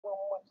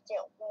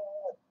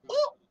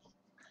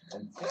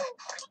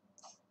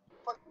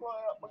First one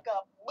up, we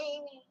got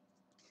Beanie.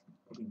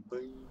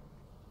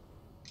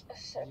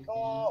 Second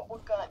one, we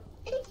got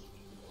E.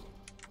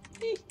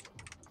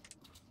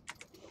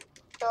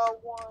 Third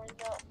one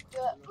up, we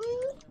got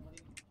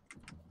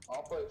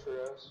I'll play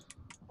trios.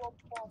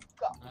 Fourth one, we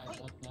got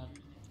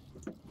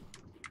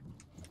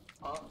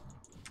Huh?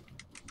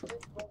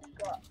 Fifth one, we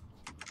got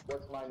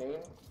What's my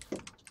name?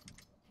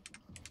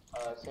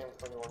 Sam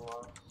 21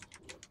 Mars.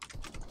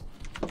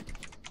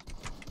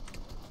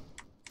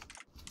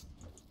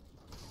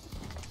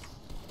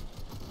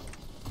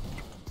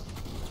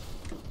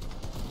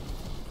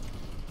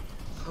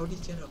 How'd he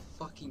get a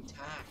fucking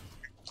tag?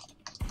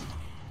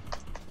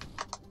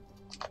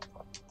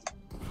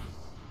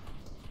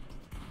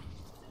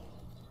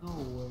 No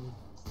way.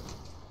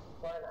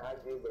 Fine, I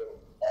do, but.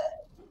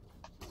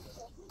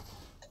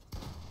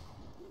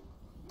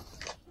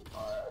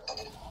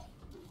 Alright.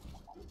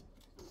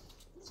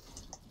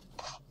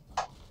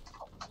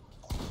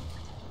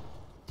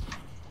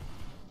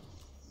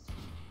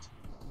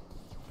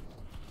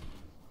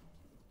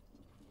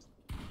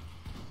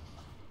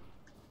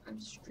 I'm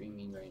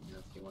streaming right now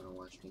if you want to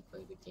watch me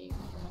play the game. I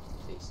have to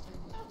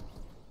FaceTime you.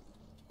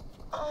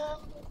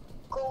 I'm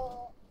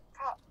gonna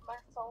prop my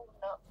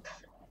phone up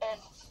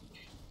and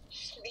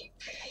sleep.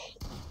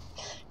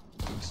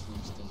 Next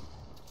Wednesday.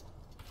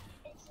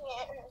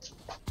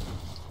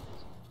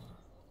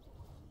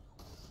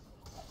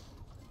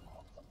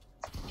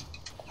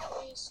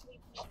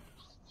 Sleep.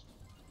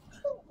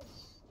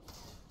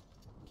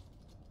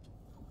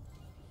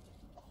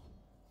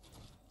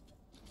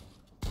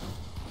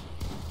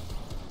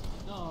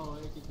 No,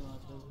 es que te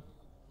mató.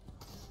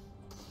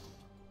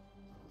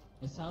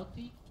 ¿Es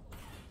Sauti?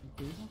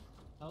 ¿Incluso?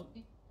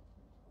 ¿Sauti?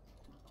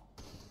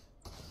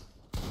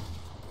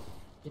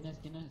 ¿Quién es?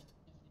 ¿Quién es?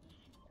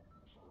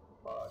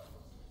 Fuck.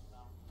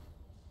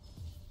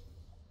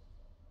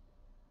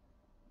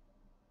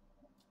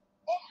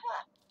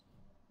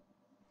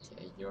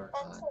 Yeah, you're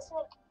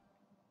hot.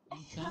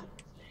 ¿Insan?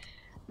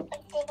 And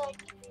then I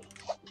can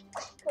cook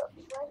right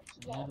here.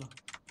 Míralo.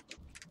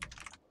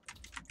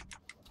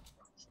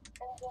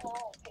 And then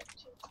I'll get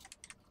to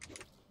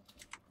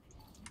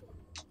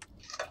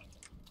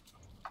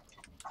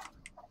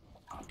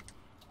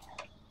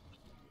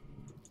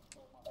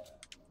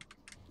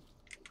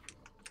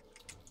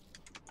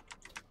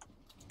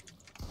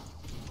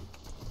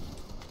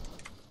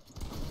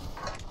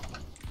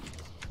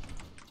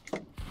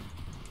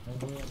Lo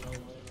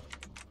voy.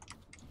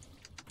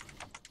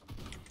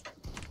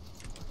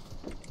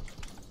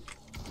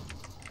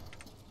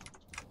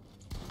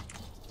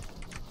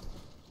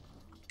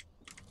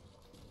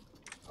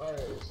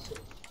 Alright, so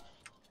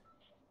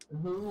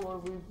who are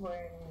we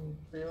playing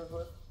trios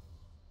with?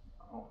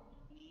 Oh.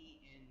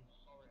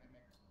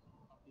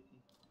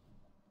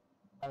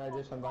 And I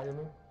just invited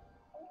me?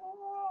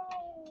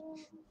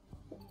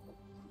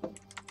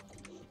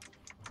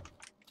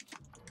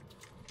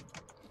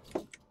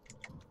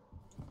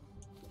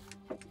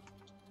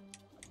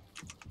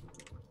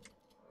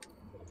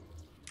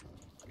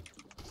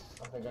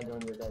 I think I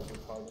joined your guys'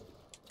 party.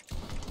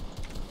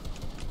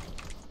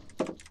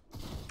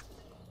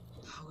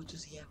 How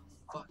does he have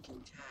a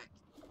fucking tag?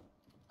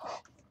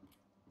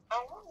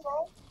 I don't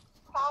know.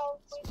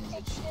 Probably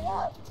fix it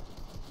up.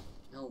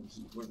 No,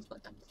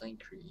 I'm playing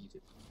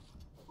creative.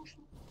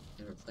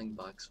 And we're playing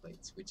box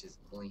fights, which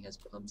only has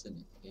pumps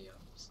and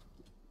ARs.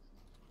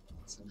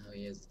 Somehow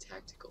he has a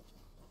tactical.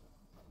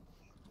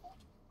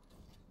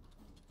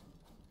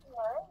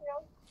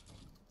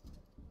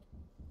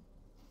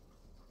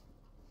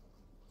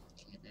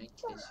 Can I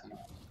kiss you?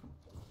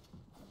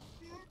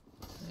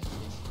 Can I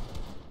kiss you?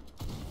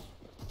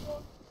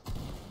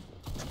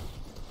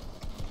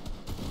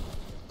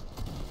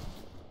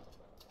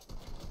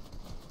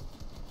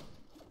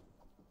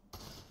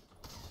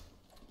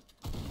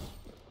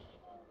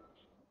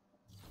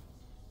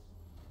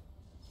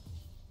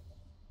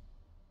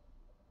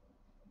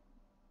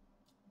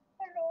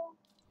 Hello.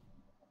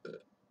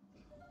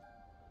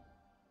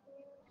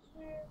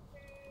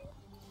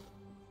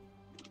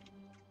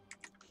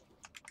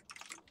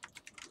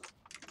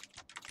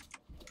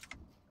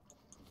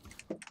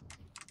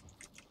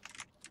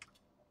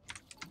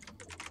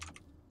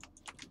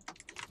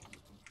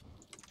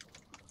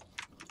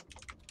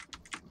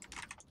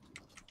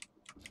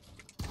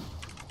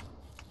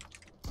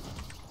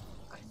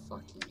 I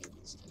fucking hate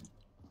this game.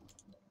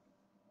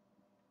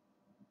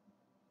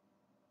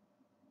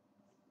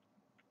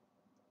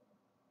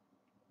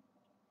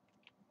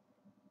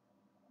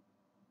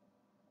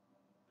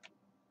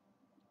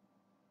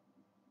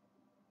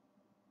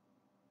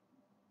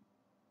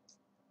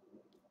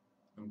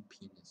 I'm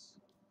penis.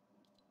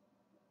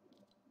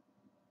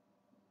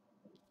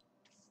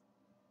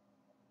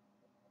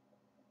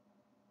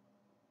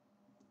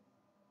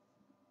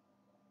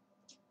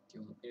 Do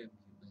you want me to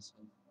mute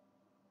myself?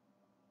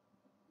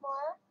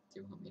 What? Do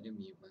you want me to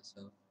mute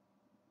myself?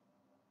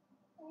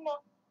 No.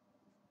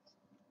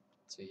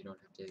 So you don't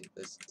have to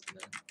listen to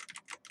that?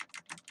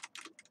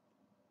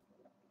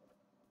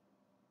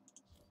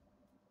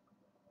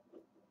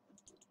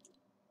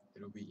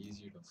 It'll be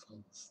easier to fall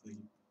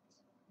asleep.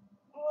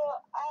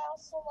 Well, I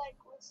also like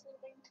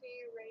listening to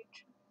you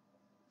rage.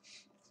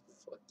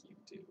 Fuck you,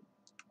 dude.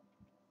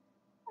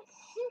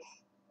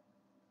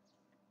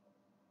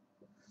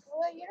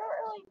 Well, you don't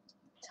really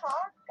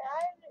talk,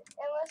 guys,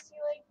 unless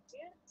you like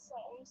do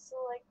something. So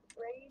like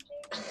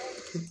raging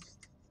and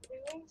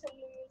doing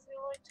something is the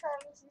only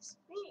times you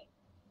speak.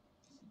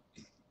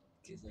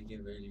 Because I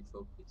get very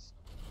focused.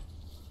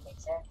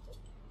 Exactly.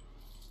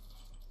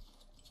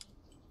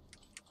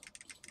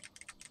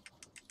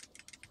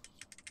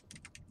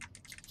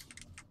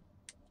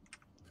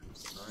 I'm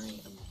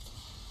sorry, I'm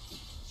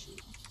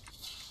shit.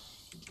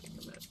 I'm kidding,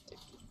 I'm not addicted.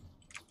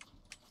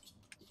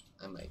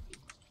 I might be,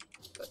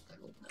 but I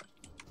hope not.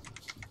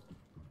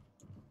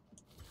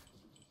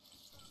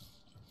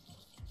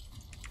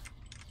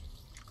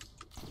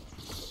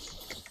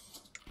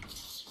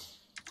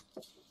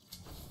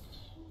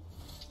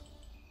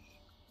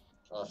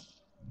 Oh.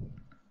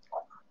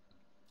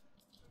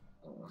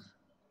 Oh.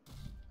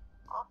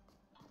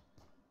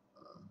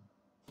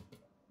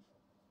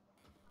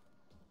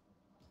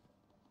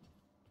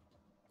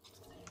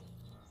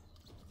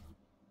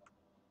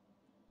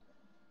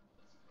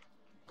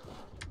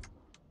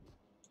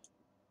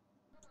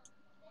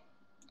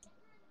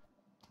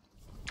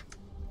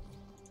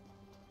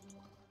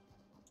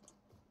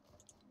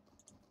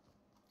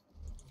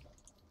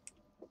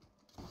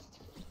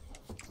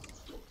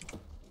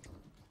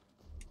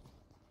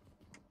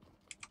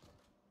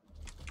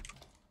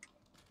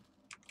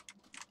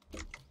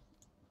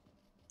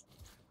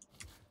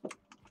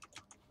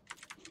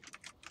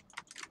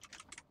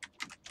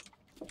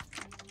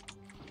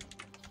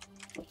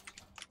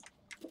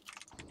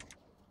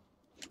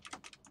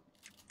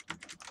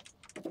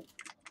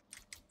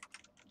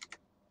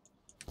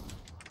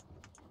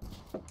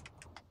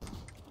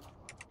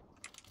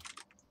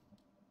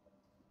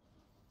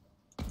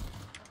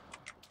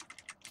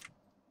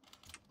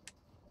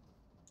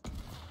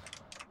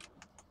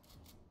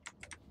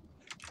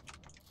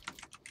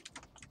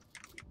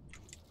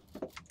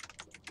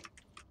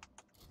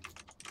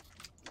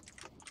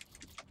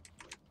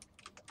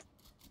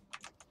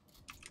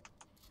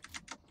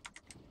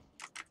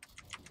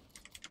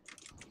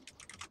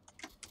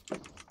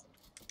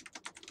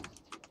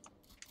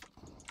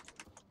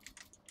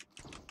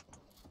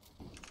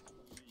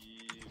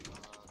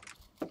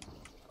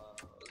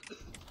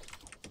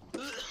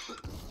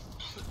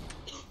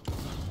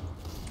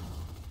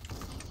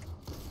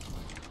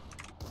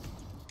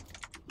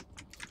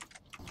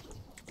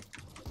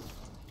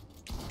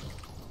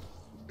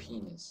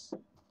 Penis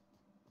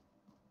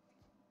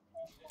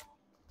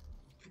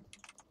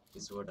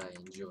is what I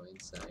enjoy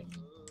inside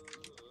me.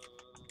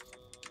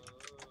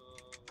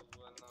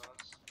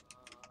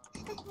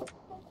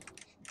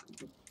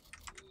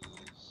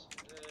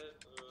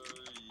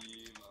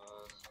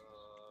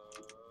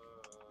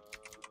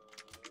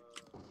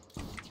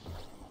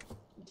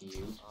 Do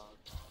you?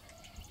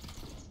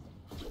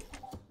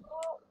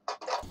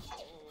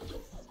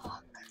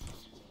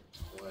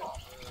 What?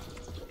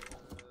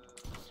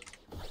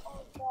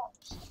 Oh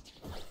gosh.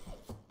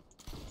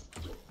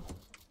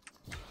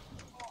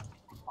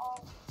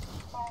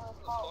 My Where the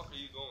remote fuck are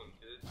you going,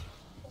 kid?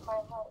 in my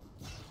life.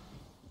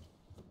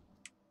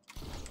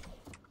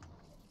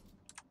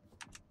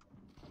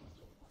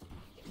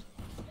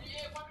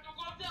 Hey, why would you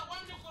go up there? Why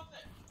would you go up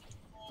there?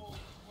 Oh,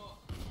 fuck.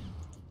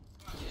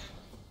 God damn.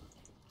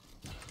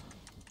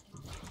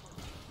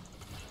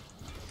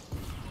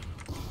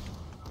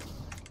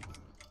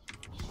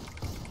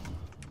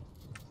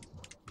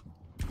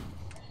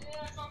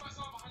 Yeah, I saw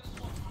myself behind this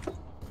wall.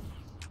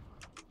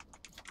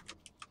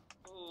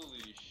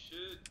 Holy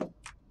shit.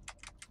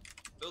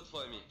 Build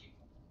for me.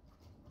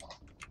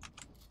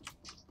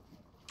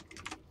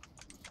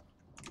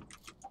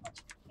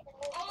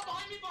 Oh,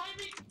 behind me, behind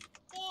me!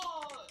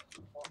 What?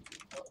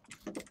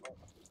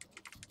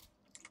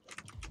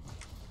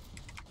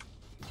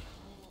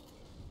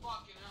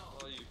 Fucking hell.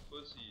 Oh, you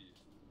pussy.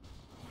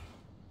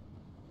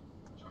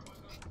 Drop my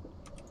gun.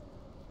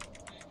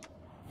 Hey,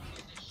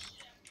 get this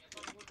shit at me. I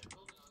thought you were in the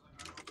building. I was like,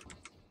 I don't know.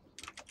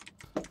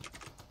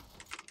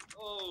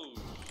 Oh,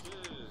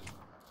 shit.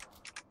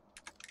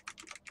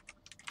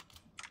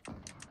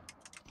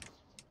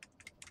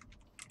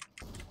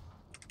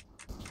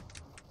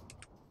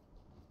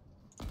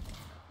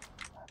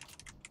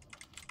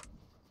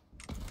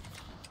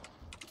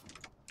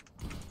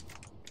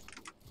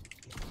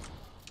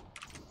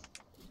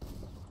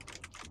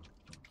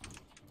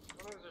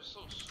 Guns are so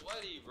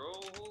sweaty, bro.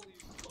 Holy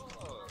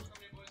fuck.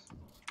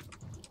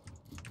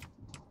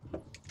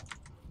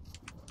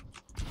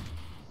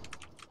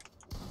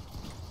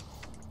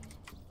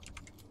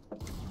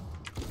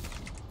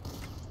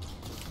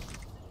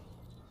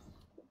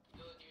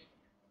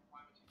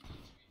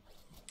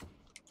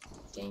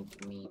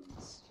 Dank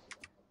memes.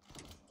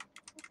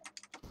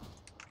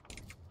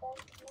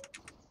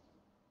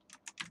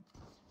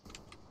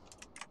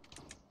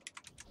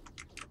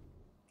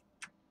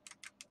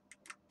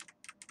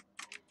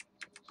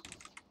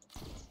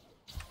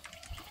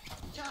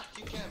 Yeah,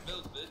 you can't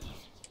build, bitch.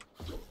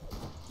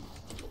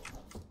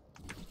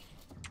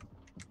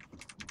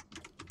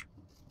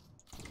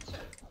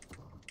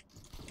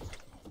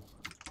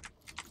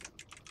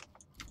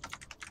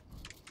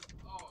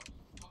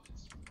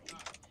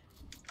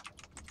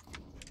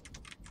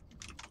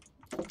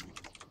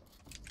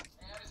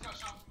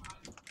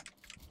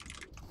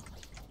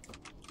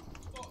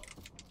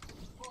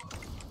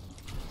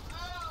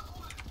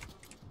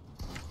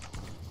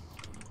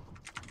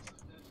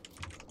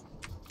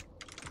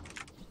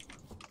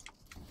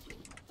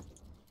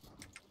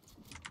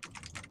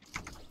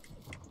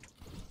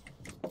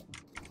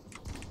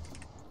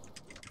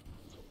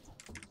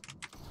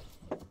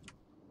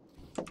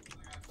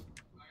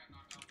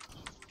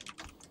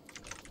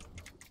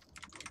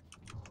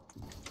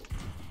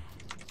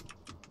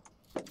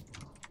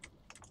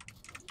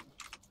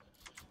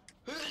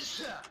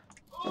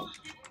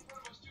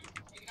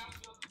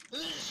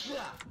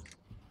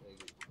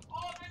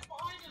 Oh, there's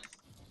behind us!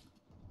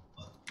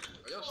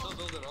 Are y'all still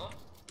building up?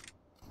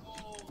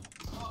 Oh,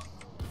 fuck.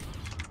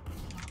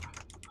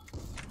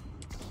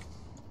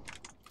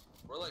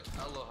 We're like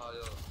hella high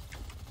up.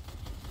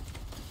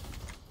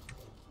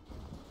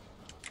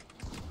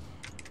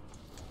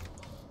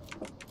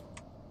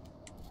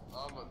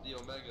 I'm at the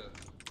Omega.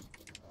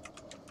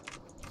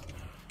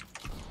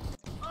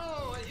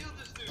 Oh, I healed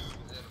this dude! And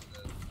I'm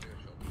dead. Here,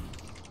 shot.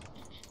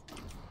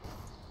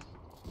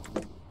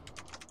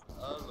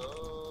 Hello.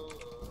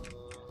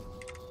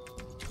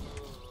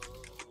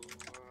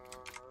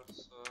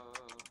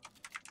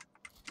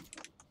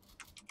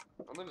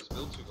 I'm letting this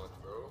build too much,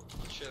 bro.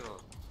 Shit on.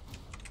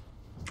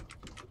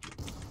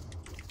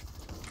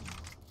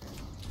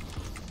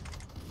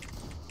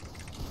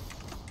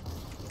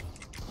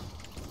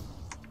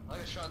 I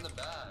got shot in the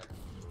back.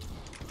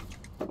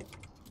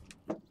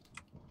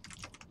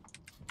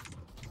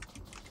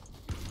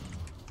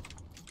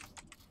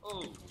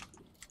 Oh.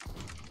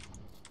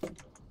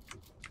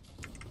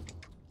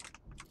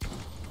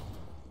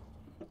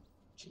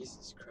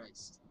 Jesus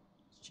Christ.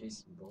 It's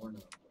Jason Bourne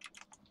up.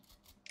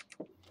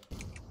 You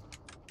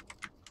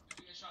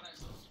get shot at,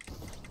 so.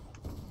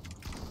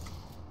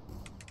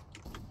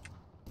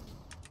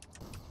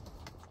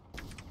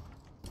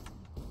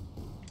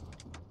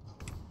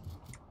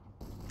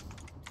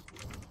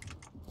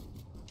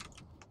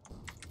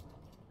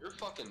 You're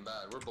fucking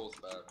bad. We're both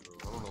bad, bro.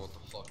 I don't know what the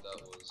fuck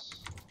that was.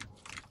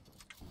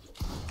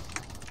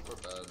 We're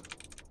bad.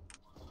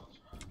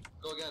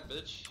 Go again,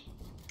 bitch.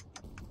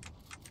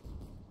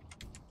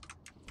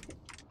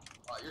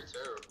 Ah, you're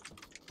terrible.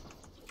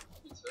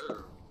 You're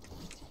terrible.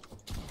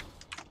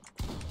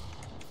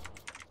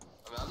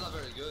 I mean, I'm not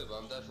very good, but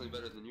I'm definitely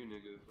better than you,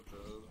 nigga. What the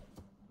hell?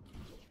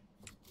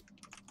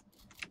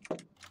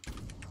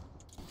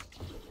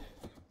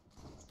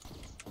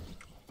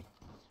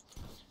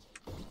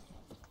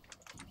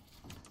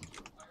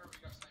 I heard we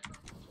got sniper.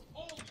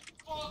 Holy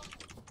fuck!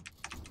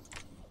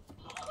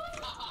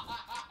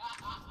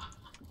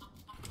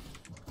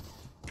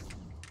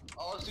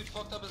 Oh, this dude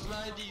fucked up his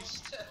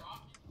 90s.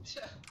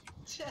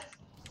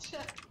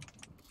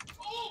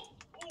 Oh!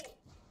 Oh!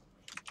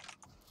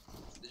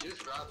 Did you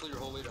just grapple your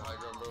whole way to high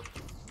ground, bro?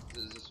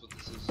 Is this what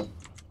this is? God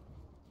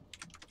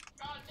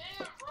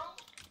damn, bro!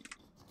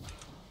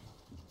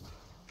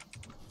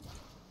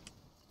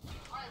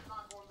 I am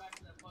not going back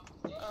to that fucking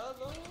stage.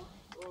 Hello?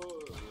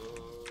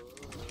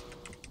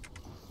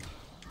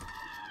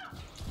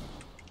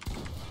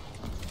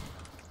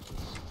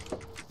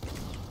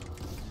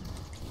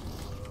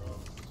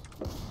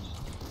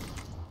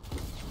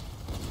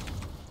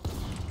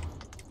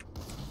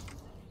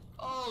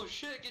 Oh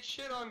shit, get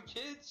shit on,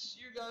 kids.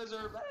 You guys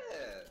are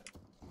bad.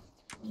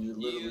 You're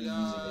literally using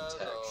a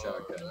tac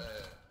shotgun.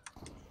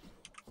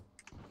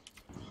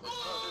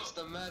 It's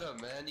the meta,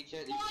 man. You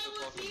can't use the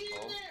fucking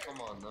phone.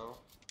 Come on, no.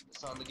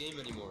 It's not in the game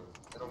anymore.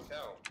 They don't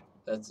count.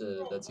 That's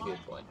a good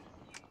point.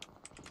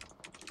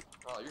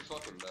 Oh, you're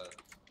fucking bad.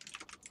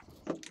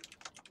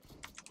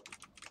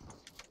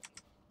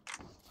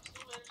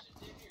 Still managed to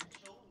dig your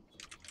Jones.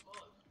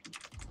 Fuck.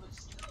 But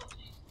still,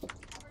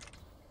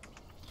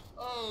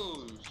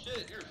 Oh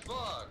shit, you're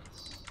fucked.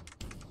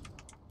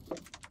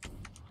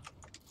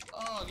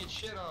 Oh, get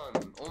shit on.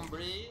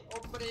 Hombre,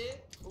 hombre.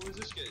 Who is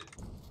this kid?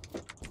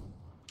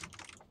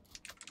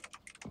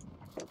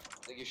 I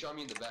think you shot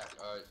me in the back.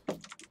 Alright.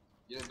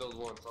 You didn't build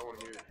once. I want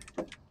to hear it.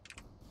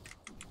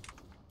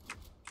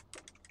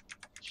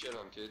 Shit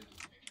on, kid.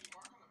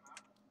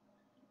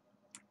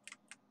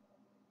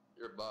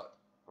 You're a bot.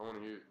 I want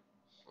to hear it.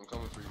 I'm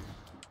coming for you.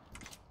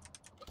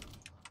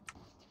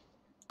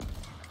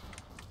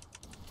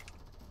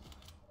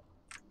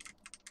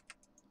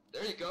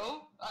 There you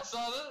go. I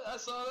saw that. I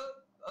saw that.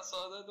 I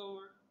saw that. Don't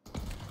worry.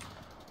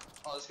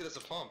 Oh, this kid has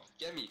a pump.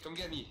 Get me. Come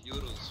get me, you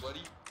little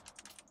sweaty.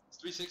 It's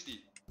 360.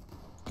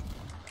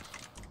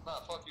 Nah,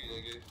 fuck you,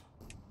 nigga.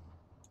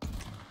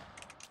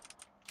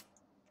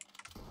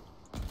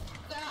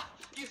 Nah,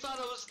 you thought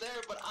I was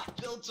there, but I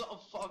built a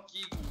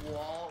fucking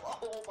wall.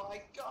 Oh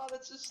my god,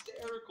 that's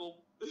hysterical.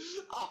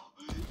 Oh,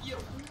 yo,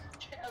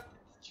 Captain,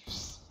 did you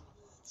see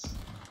this?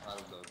 I'm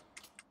done.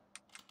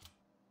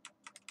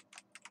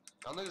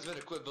 I don't think it's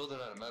better quit building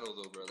out of metal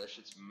though, bro. That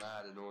shit's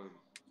mad annoying.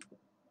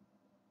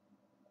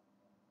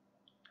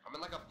 I'm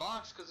in like a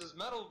box because there's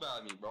metal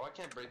by me, bro. I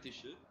can't break this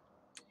shit.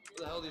 Who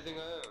the hell do you think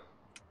I am?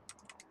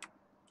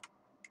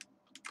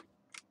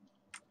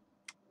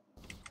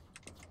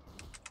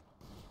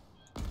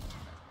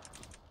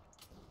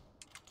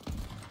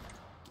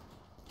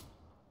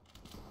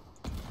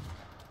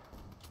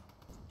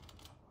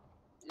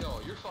 Yo,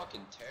 you're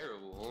fucking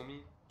terrible, homie.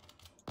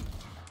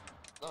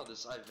 No,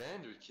 this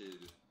Ivander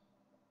kid.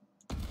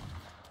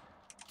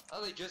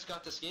 Oh, they just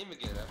got this game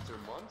again after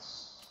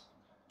months.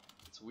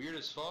 It's weird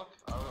as fuck.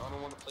 I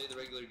don't want to play the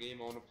regular game.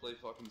 I want to play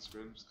fucking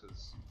scrims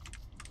because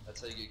that's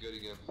how you get good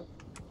again.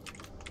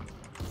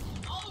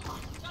 oh my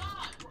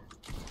god!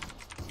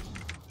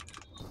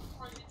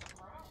 Before I hit the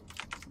ground.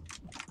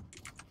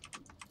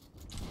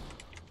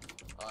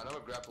 I'm gonna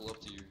grapple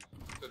up to you.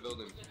 Quit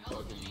building, you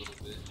fucking little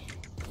bitch.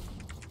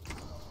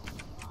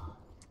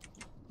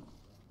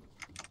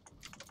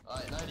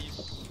 Alright,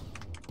 90s.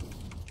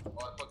 Oh,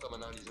 I fucked up my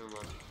 90s, never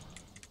mind.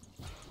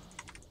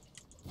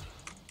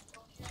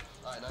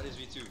 Alright, 90s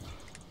V2.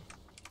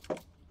 Oh,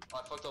 I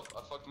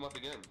fucked him up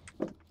again.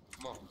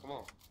 Come on, come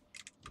on.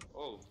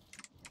 Oh.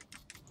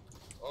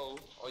 Oh,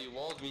 you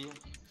walled me.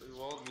 You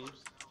walled me.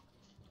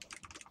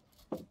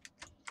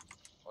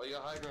 Oh, you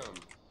got high ground.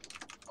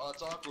 Oh,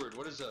 that's awkward.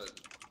 What is that?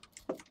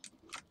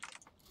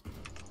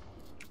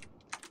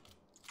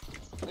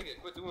 Nigga,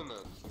 quit doing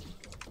that.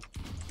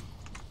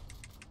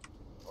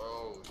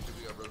 Oh, shit,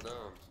 we got broke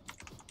down.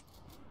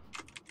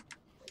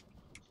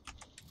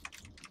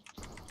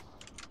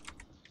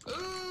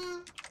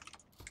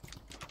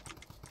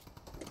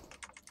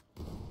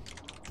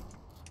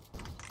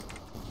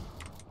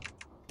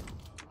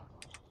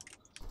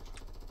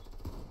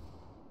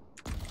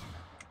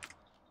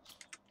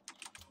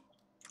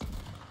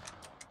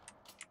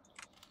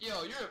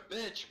 Yo, you're a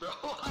bitch, bro.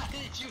 Why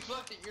did you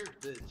fucking? You're a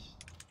bitch.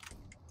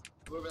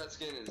 Whoever that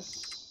skin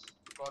is,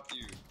 fuck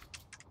you.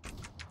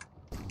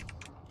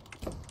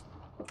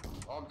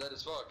 Oh, I'm dead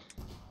as fuck.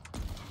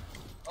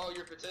 Oh,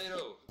 you're a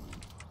potato.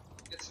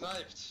 Get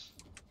sniped.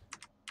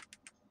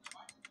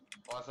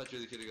 Oh, I thought you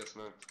were the kid who got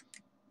sniped.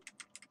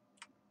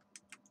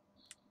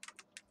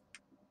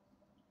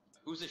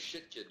 Who's this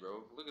shit kid,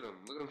 bro? Look at him.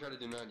 Look at him trying to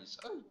do 90s.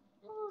 Oh,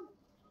 oh.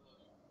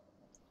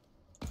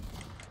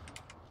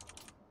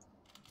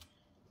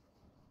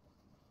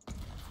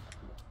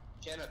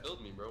 You cannot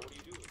build me, bro. What are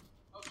you doing?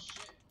 Oh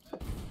shit.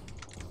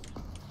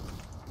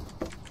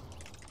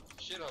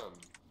 Shit on.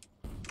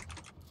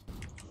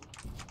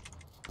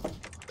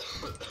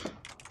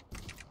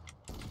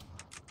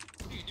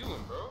 What are you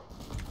doing, bro?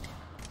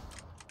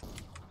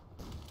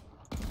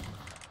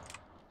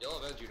 Y'all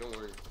avenge you, don't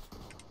worry.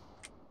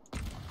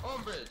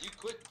 Bread, you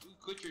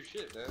quit your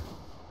shit, man. Or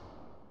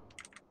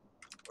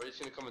are you just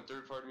gonna come and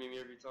third party me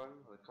every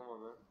time? Like, come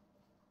on, man.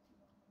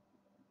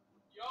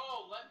 Yo,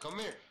 Come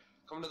here.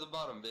 Come to the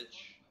bottom,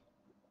 bitch.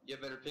 You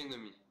have better ping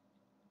than me.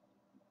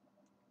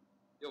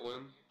 You'll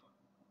win.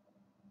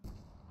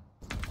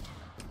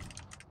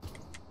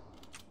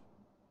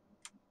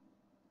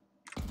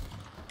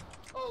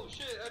 Oh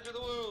shit, edge of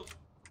the world.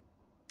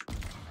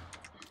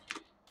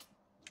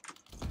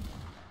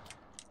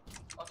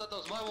 I thought that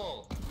was my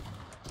wall.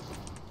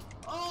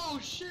 Oh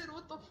shit,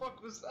 what the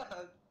fuck was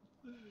that?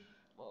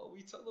 Oh,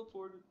 we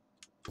teleported.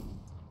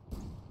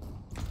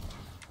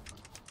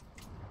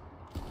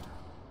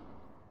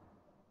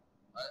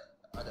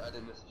 I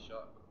didn't miss a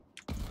shot, bro.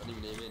 I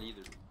didn't even aim in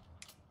either.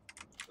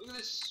 Look at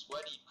this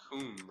sweaty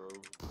coon, bro.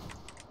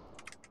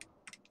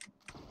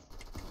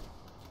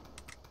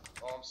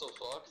 Oh, I'm so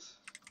fucked.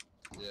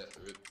 Yeah,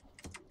 rip.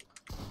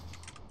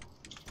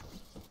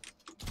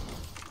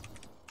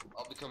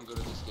 I'll become good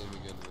at this game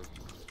again, man.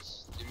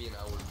 Just give me an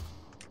hour.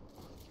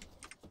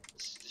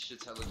 This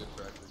shit's hella good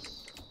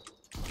practice.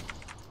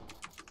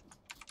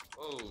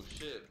 Oh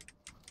shit.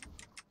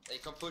 Hey,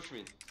 come push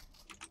me.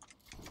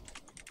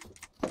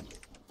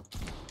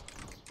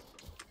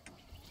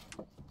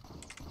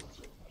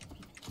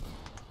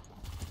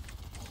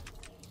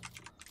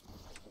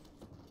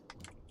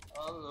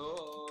 Hello.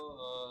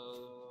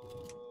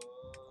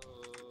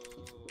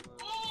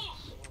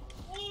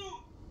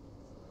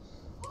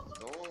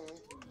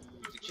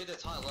 The kid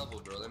that's high level,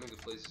 bro. That nigga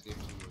plays this game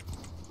too much.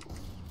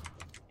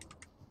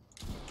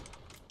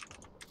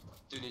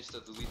 Dude needs to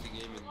delete the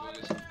game and go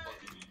get some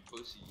fucking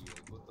pussy.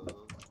 Like, what the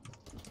hell?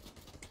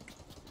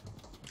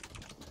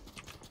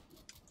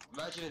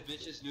 Imagine if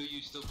bitches knew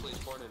you still played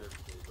Fortnite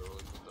every day, bro.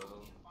 Like, what the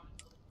hell?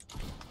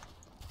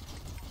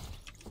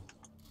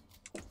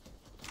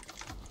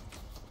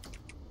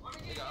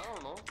 Nigga, I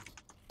don't know.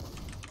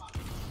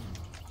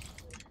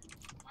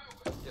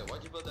 Yeah,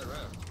 why'd you build that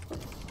ramp?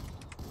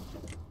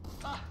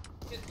 Ah!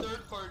 Get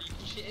third party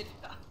shit.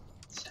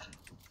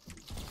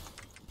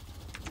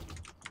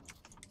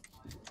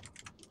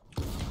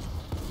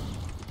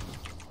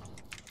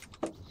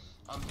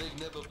 I'm Big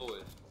Nibba Boy.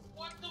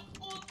 what the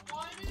fuck,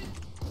 Wyman?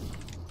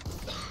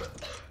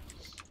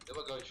 Yeah,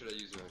 what gun should I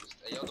use next?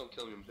 Hey, y'all don't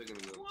kill me, I'm picking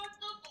the gun. What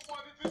the fuck,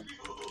 Wyman, pick me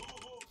up.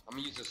 I'm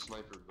gonna use a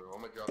sniper, bro.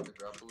 I'm gonna drop the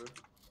grappler.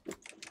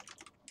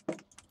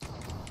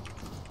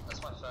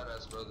 That's my fat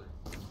ass brother.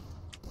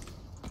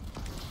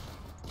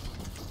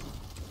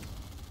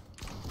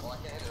 Oh, I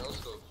can't hit an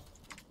no-scope.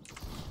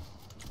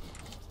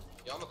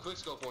 Yo, I'm a quick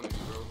scope one of you,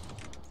 bro.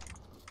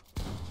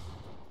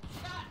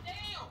 God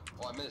damn!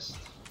 Oh, I missed.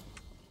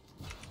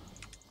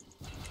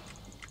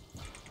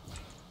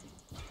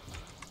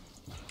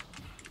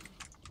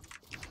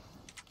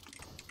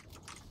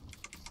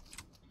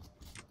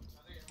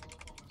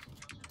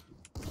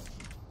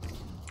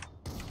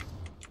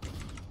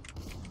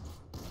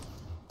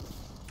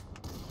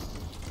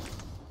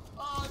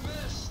 Oh, I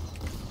missed!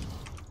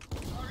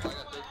 I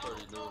got third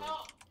party, no.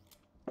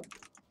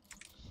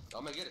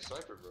 I'm gonna get a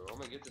sniper, bro. I'm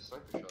gonna get this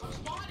sniper shot. I'm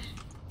spotted!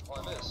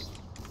 Oh, I missed.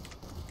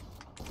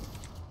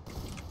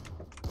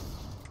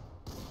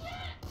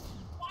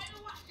 Why do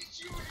I get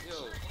you in Yo,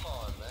 come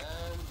on,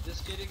 man.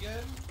 This kid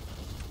again?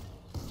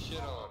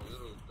 shit on, you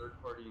little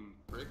third-party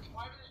brick.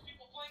 Why are there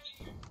people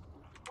flanking you?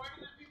 Why are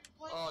there people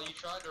flanking Oh, you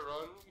tried to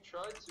run. You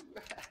tried to.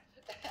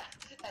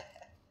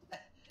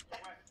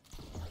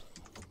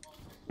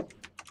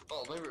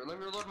 Oh, let me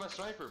reload my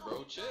sniper,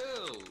 bro.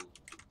 Chill.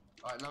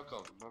 Alright, now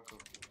come. Now come.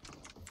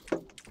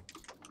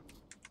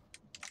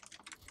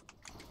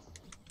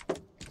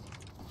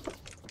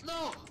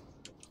 No!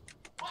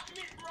 I'm in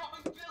the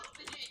wrong building!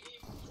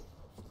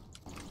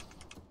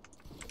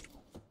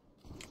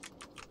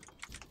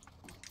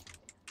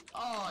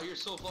 Oh, you're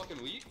so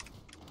fucking weak.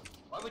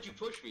 Why would you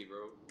push me,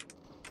 bro?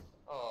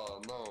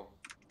 Oh, no.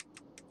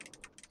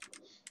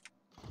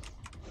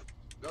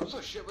 I'm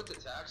so shit with the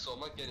tack, so I'm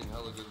like getting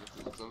hella good with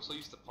it. Cause I'm so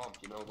used to pump,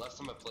 you know? Last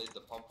time I played,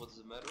 the pump was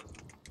the meta.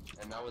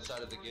 And now it's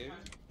out of the game.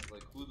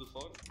 Like, who the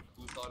fuck?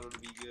 Who thought it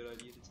would be a good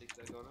idea to take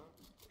that gun out?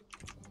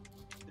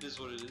 It is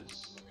what it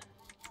is.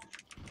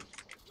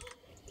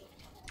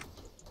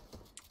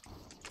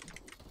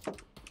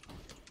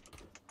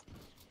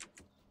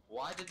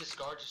 Why did the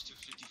scar just do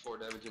 54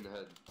 damage in the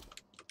head?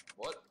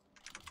 What?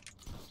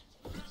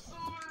 There's so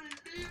many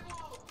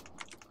people!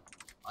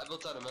 I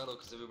built out of metal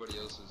because everybody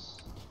else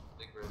is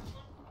big red.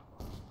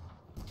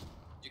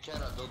 You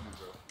cannot build me,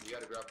 bro. You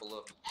gotta grapple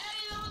up.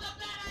 Hey, that was a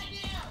bad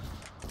idea!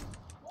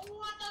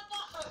 What the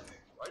fuck?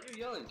 Why are you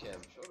yelling,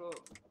 Cam? Shut up.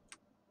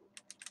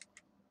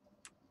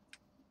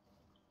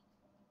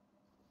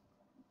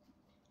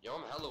 Yo,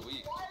 I'm hella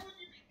weak. Why would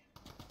you be...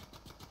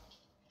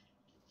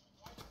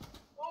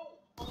 Whoa,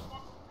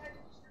 motherfucker, why did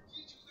you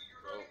strategically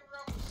you're running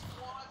around with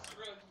squads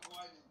around you?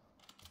 Why did...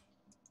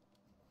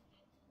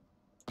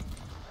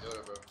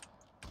 Yoda, bro.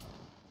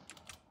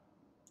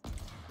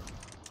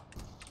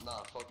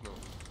 Nah, fuck no.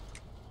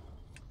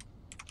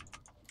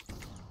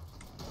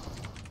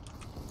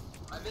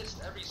 I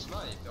missed every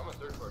snipe. I'm a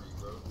third party,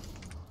 bro.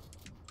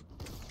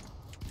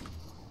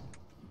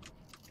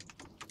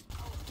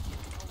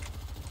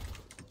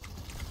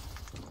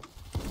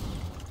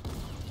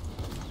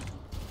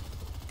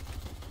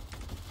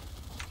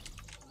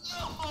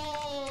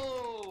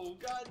 No!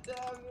 God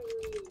damn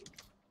it!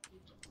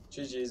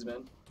 GG's,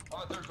 man.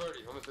 I'm a third party.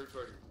 I'm a third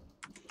party.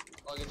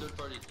 I'll get third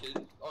party,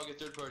 kid. I'll get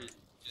third party,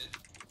 kid.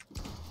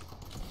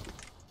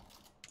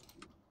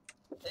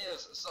 Hey,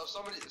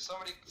 somebody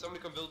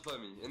come build by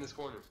me in this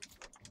corner.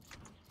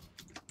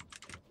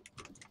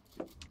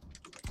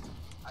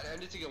 I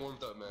need to get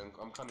warmed up, man.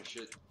 I'm kind of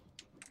shit.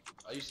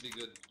 I used to be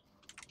good.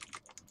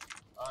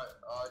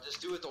 Alright,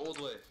 just do it the old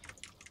way.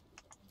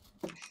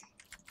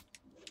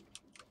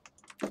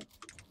 Alright,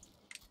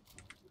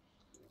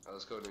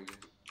 let's go, nigga.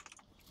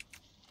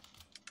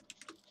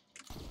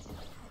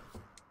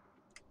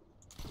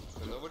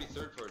 And nobody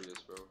third party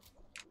us, bro.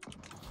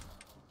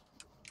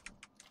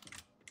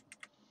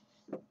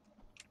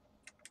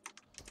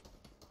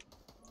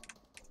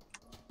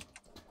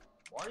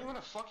 Why are you in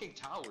a fucking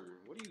tower?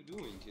 What are you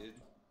doing,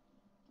 kid?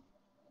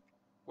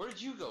 Where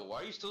did you go?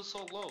 Why are you still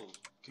so low?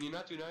 Can you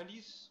not do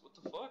 90s? What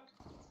the fuck?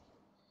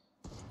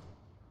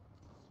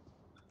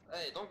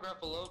 Hey, don't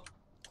grapple up.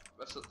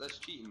 That's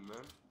cheating,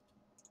 man.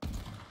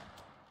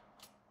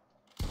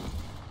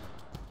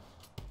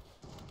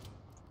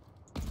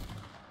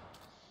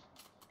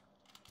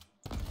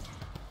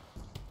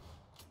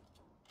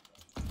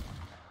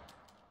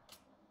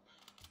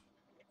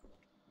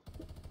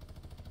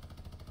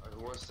 Alright,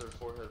 who wants their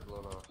forehead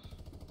blown off?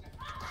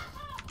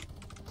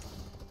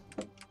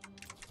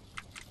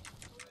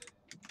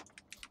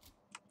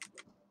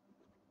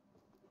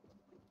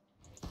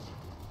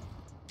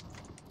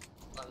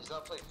 Oh, he's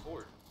not playing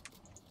Ford.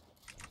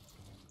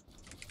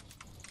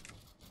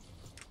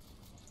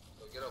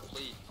 Yo, get up,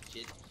 play,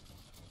 kid.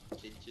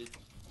 Kid.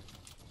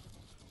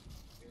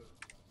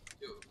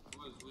 Yo,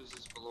 who is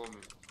this below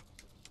me?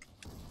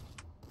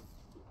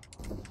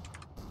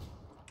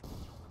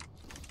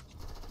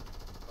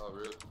 Oh,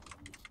 really?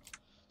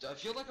 Dude, I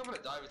feel like I'm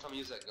gonna die every time I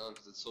use that gun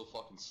because it's so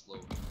fucking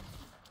slow.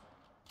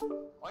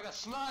 Oh, I got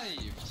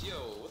sniped!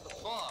 Yo, what the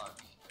fuck?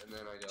 And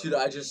then I got... Dude,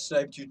 I just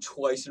sniped you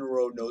twice in a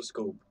row, no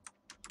scope.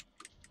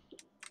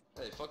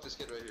 Hey, fuck this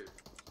kid right here.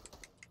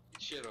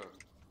 Shit on.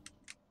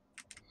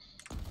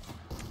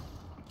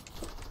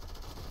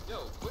 Yo,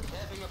 quit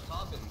camping up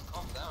top and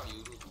calm down, you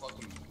little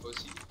fucking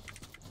pussy.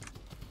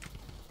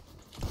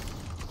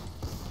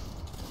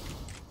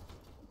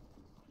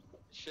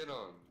 Shit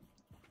on.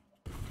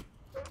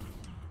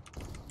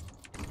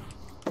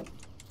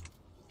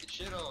 Get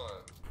shit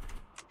on.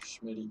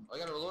 Schmitty. I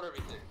gotta reload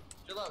everything.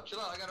 Chill out,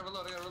 I gotta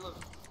reload.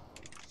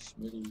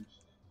 Schmitty. You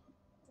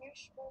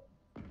should.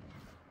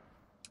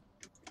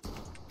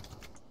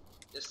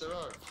 Yes, there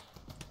are.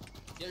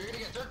 Yeah, you're gonna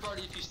get third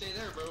party if you stay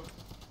there, bro.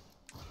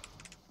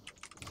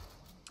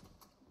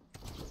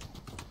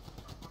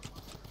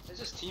 It's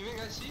just teaming,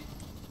 I see.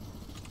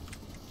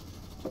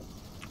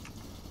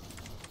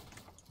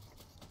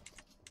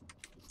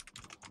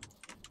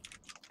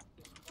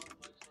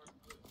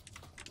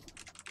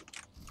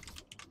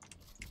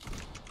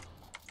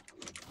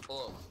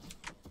 Hold up.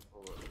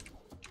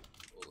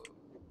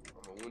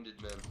 I'm a wounded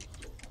man.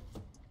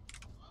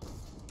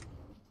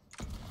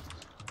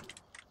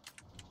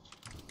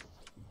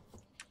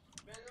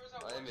 Man, there was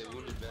I'm a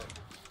wounded man.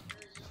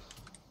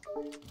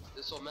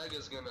 This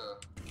Omega's gonna...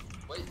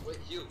 Wait,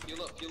 heal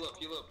up.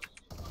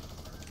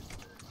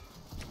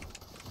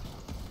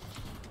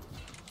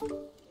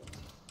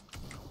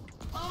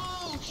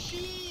 Oh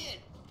shit!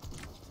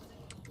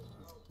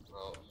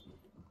 Oh.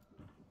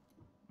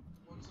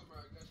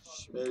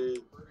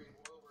 Schmitty.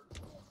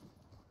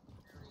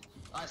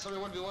 Alright,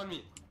 somebody 1v1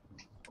 me.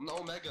 I'm the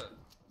Omega.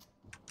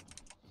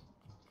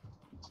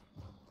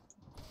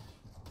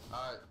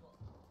 Alright,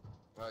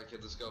 kid,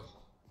 let's go.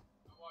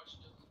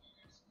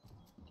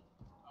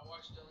 I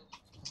watched Dylan.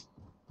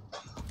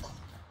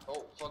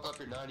 Oh, fuck up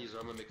your 90s or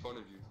I'm gonna make fun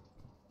of you.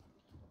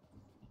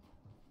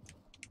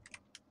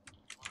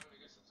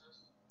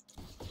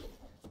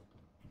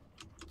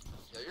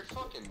 Yeah, you're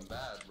fucking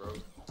bad, bro.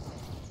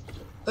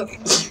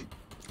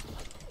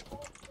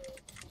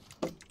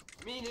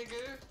 Me,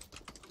 nigga.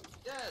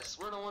 Yes,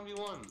 we're in a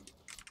 1v1.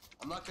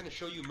 I'm not gonna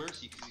show you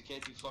mercy because you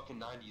can't do fucking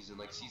 90s in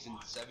like season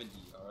 70,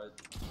 alright?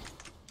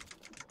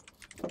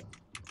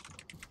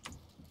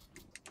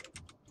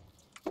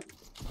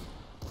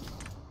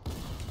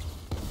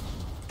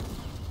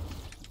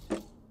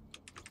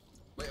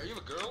 Wait, are you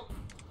a girl?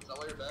 Is that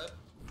why you're bad?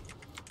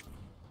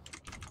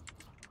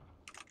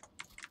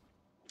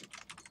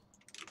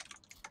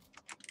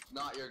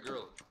 Not you're a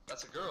girl.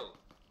 That's a girl.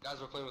 Guys,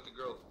 we're playing with a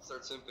girl.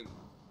 Start simping.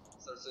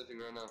 Start simping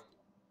right now.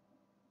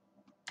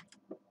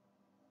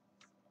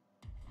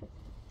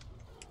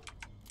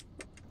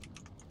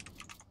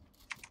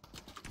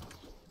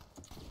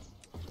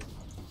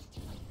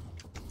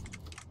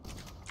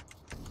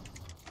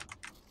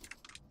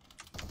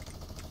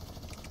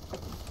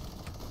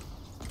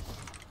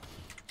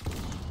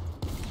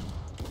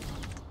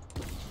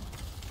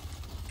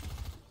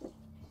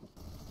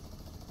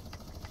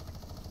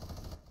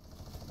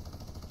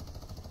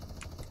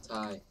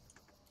 Tie.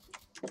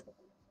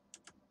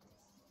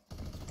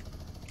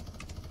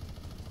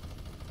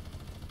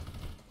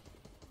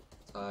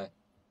 Tie.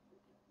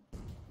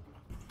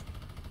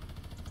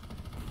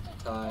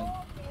 Tie.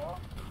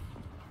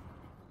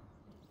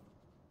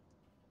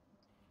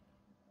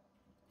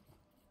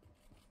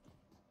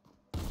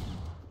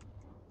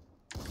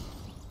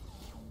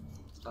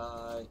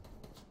 Tie.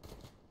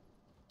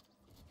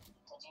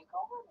 Did you go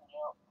on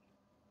mute?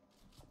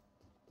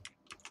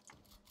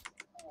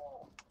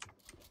 Oh.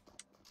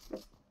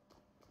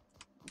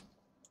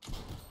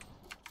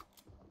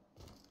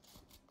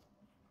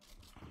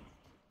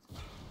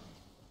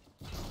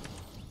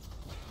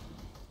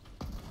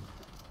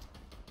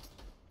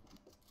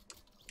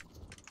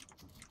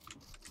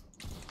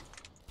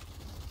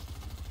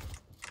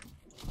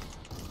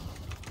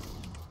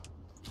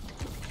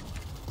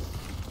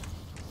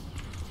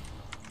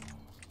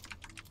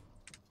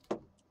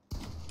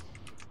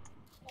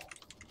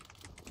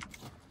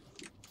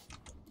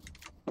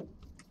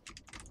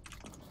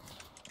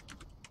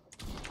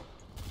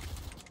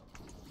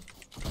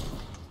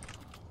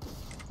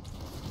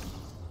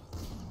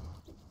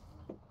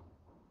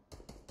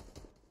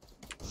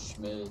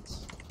 Schmidt.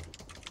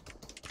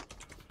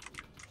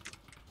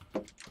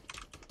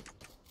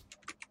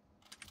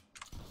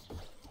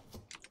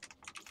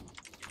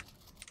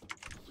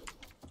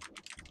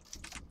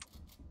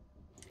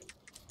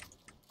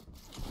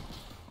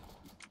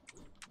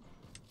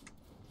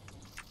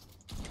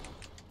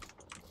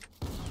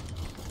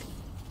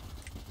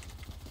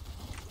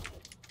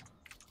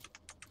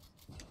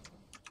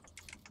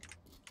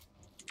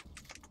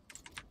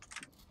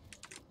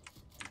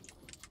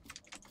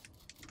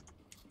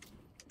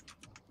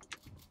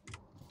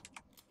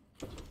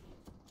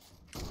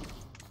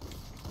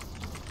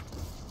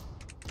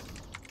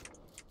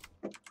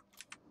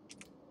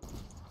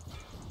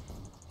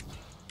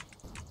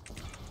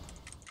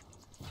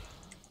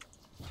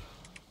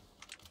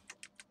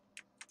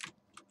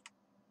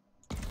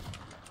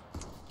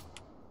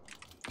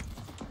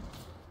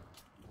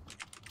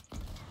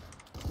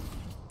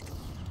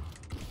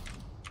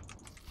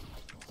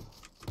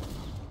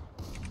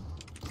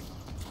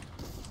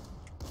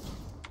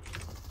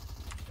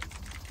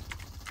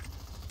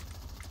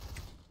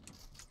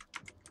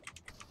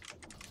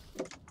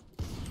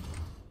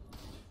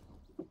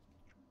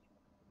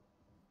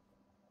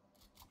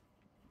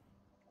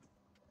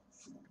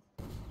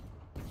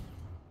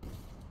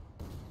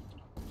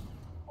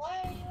 Why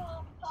are you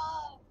on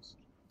pause?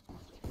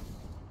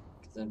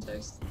 Cause I'm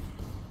texting.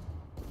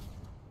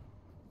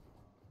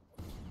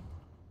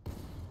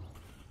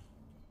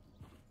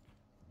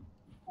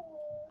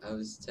 I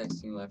was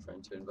texting my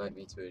friend to invite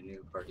me to a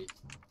new party.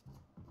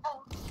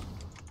 Oh.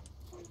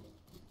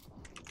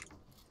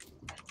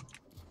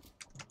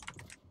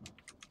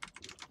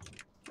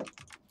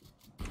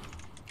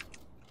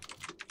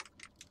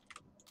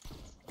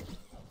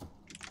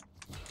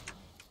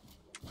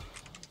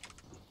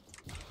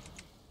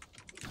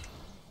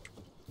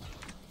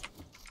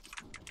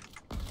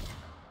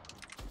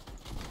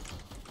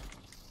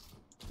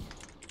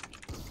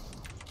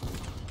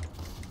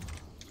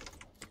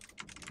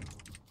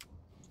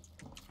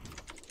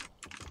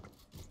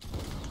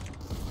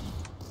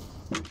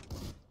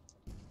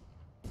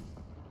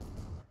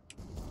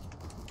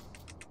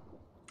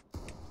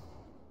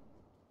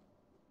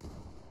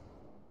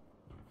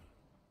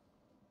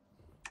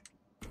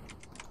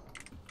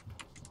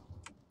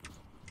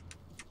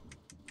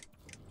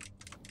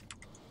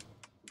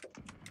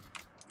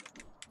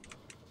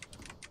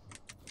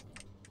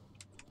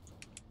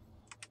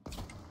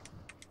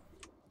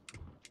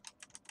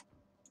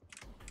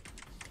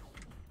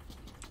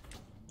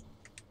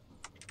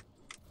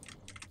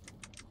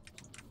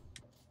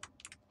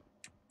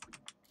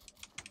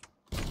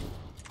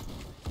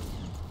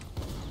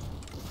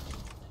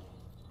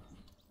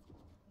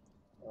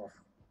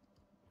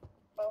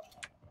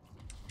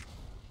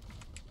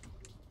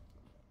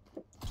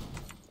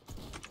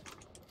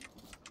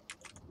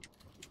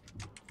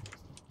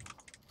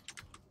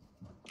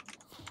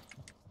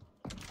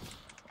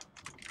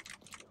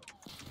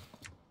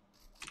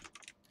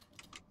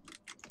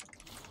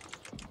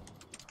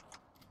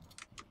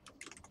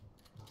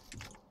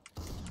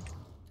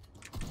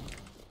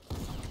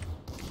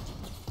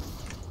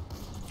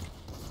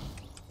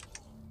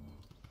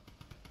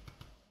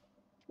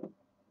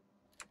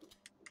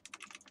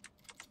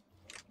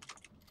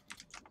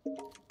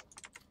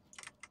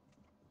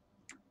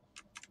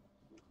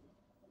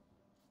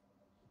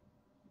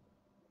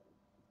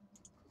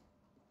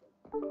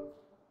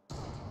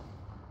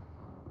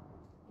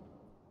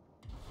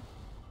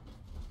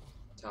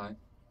 Ty,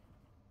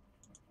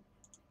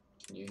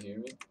 can you hear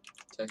me?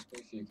 Text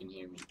me if you can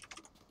hear me.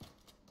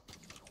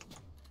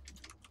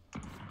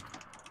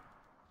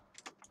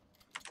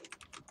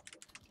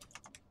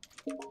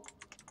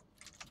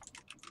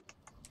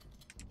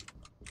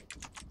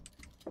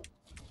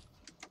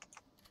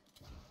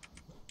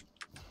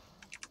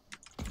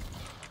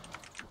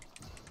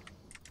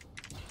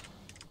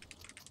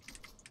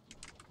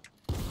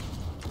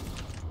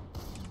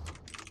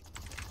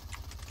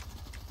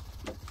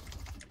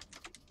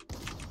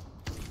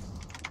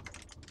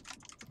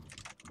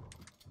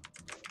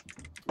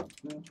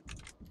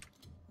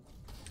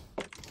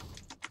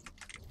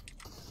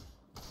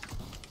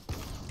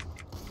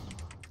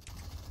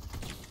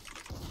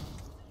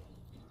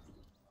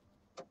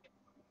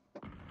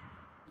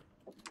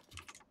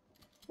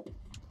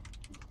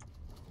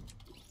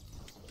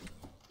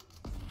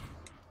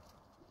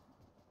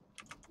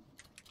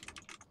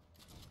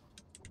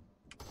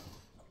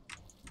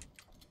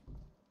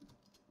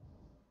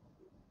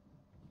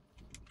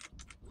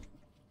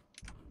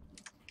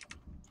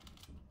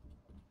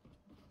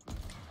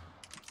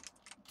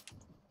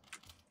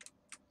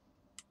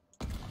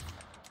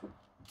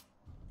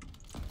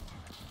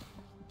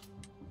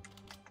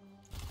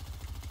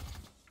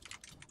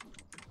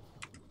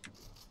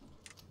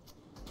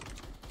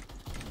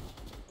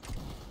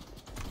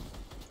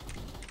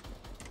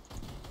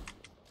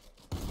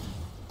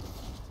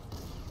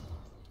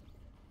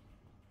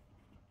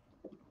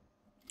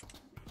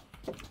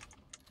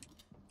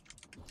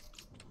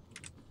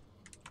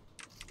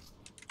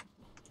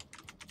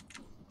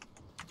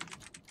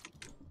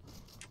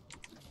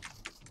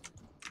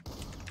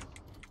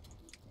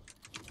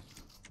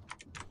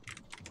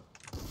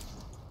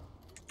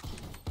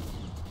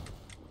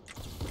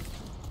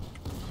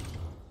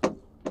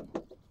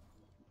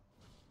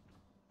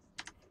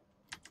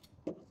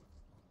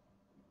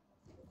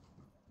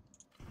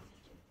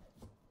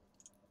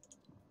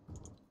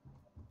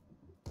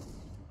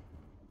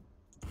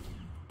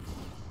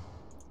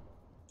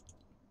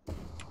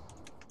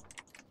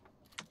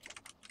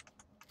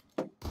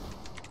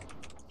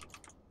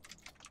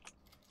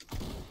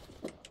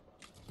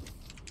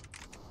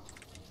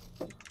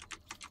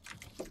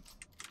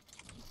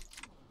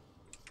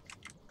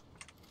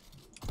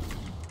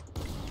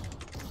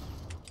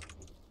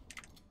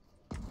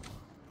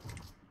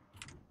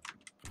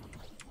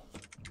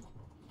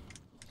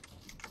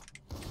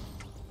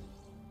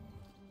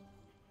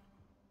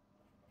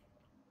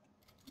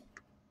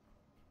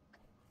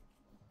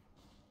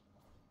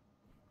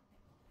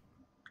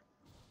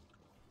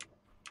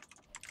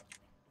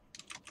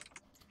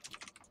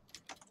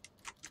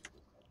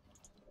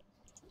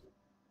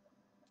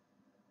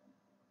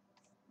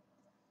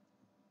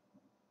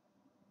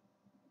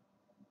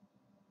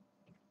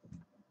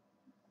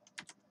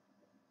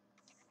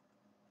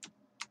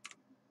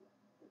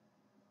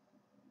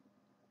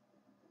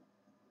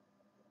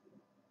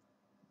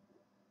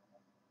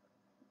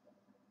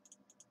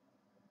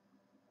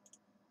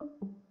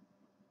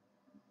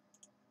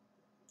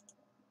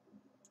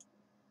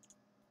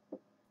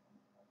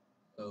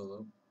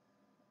 Hello.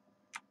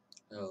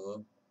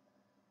 Hello.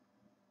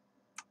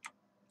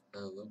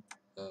 Hello.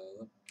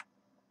 Hello.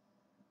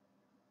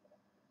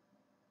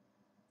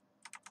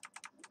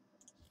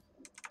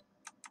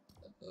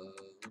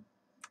 Hello.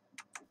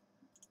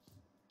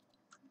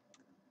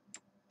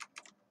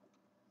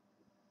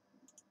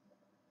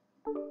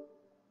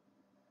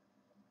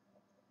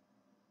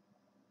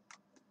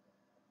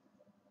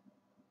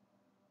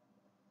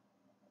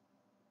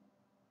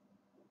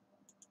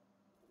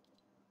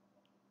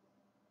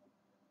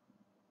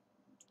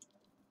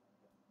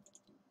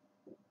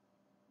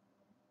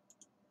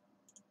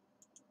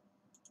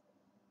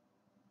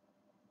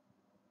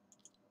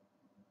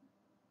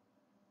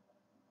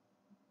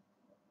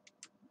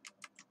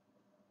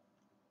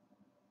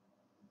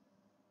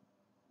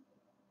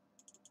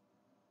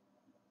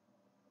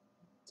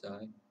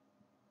 Ty,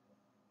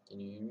 can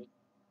you hear me?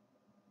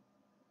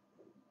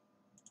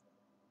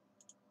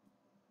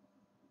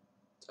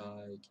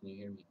 Ty, can you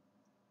hear me?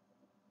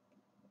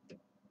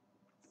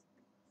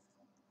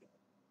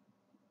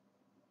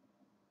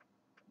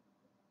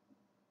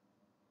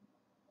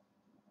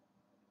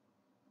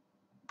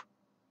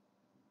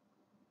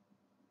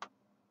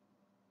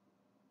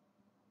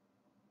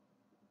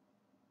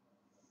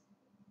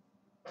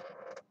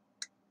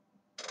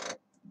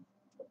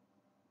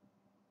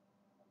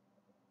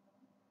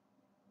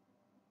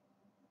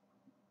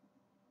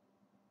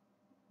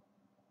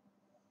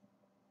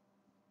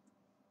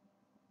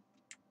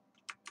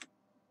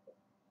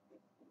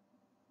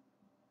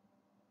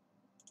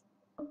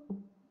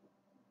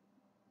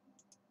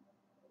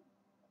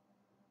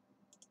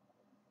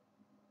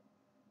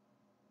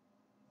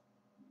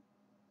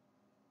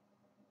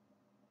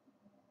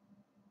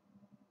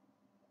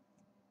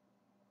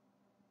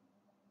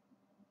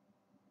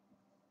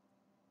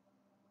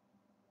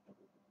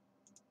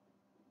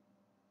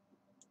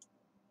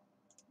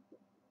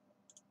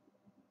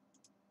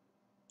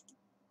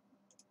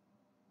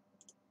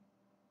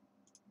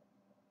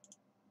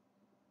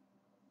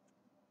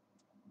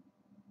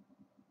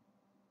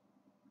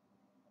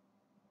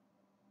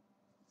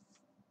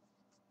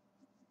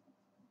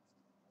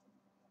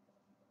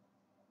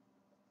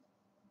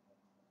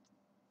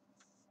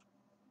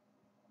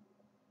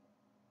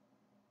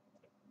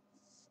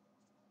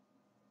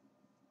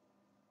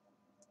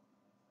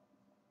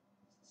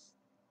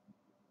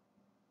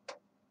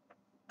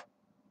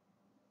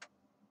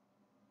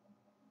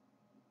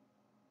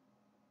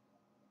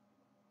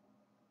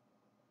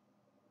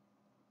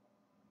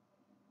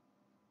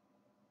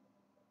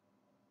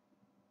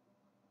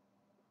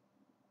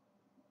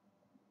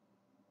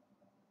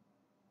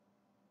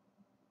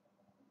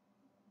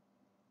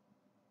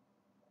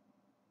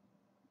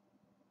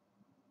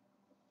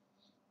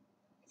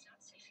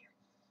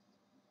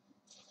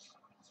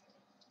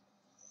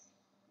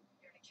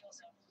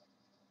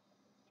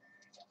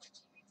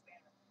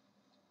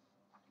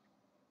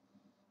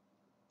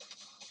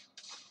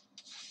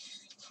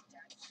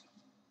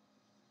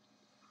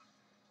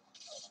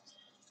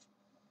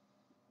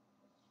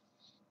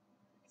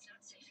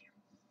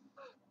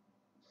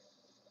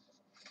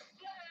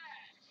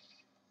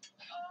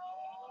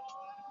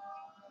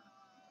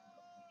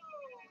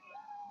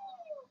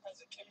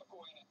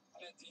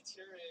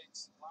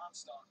 deteriorates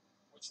limestone,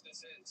 which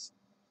this is.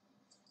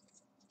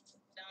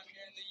 Down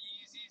here in the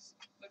Yeezys,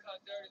 look how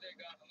dirty they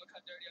got them. Look how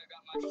dirty I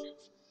got my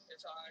shoes.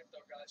 It's alright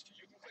though, guys, because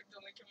you can click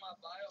the link in my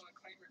bio and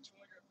claim your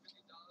 $250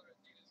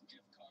 Adidas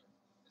gift card.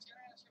 It's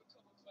gonna ask you a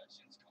couple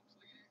questions,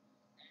 complete it,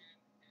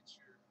 and it's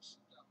yours.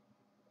 So,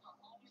 my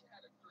homie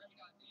had a great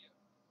idea.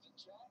 The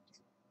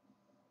jacket.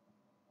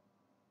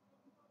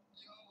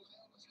 Yo,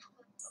 that was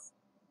crazy.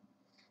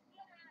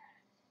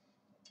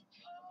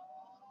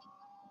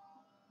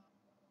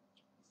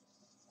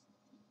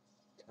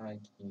 Ty,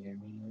 can you hear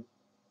me now?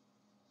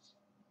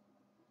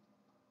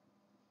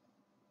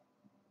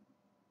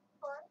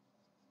 What?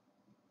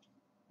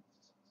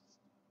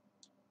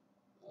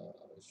 I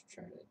was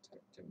trying to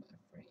talk to my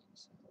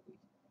friends.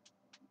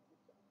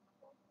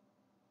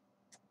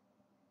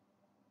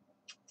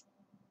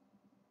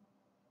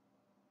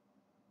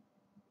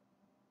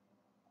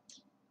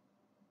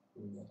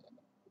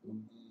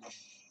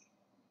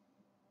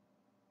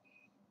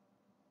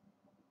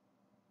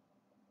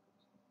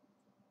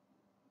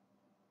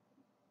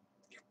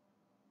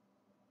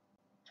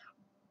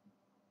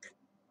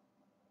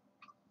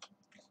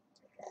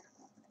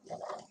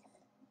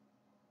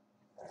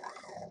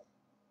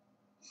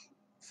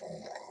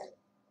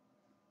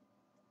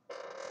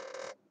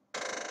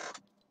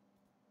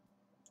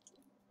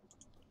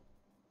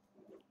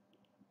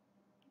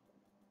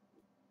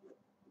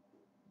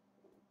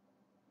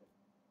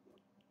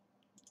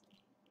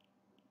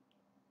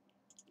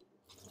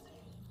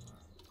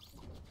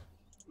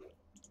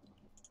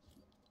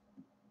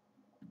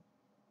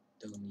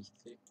 Dummy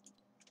thick.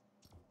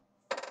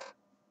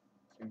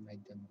 You're my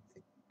dummy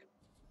thick. Can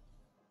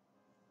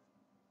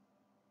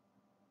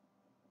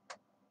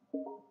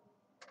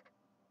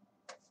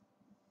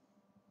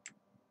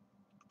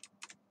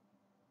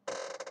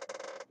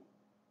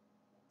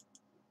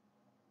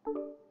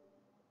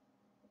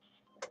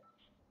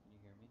you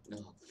hear me? No,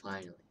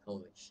 finally.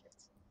 Holy shit.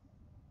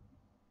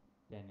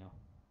 Daniel.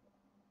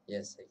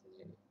 Yes, I can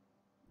hear you.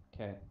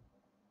 Okay.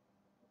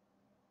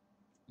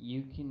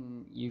 You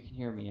can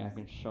hear me. I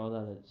can show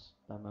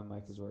that my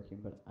mic is working,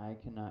 but I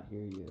cannot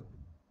hear you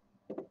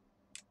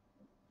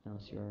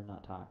unless you're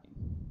not talking.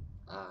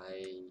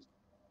 I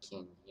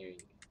can hear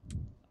you.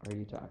 Are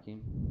you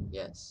talking?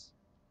 Yes.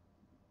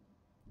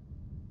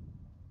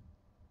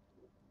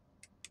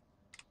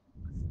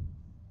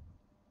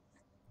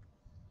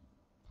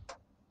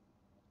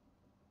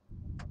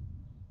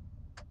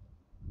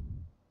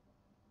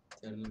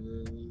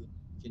 Hello,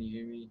 can you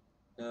hear me?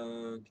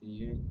 No, can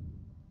you hear me?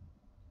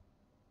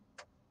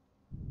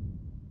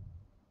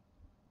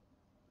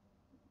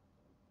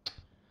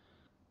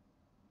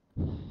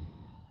 Let's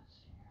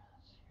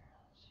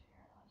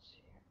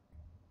see here.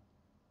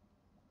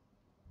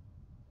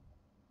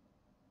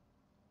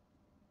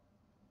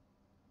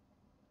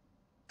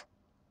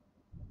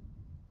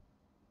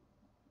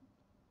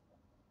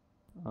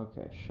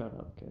 Okay, shut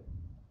up, kid.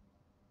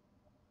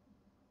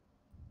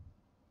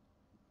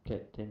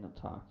 Okay, Daniel,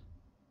 talk.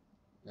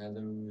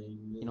 Hello,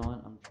 You know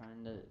what? I'm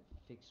trying to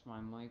fix my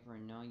mic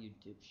right now, you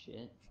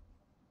dipshit.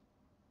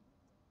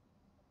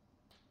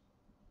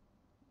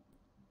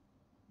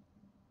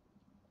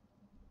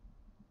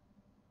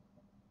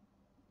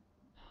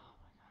 Oh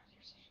my god,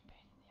 you're such a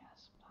pain in the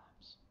ass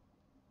sometimes.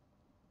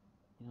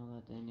 You know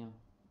that, Daniel?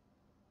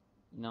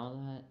 You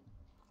know that?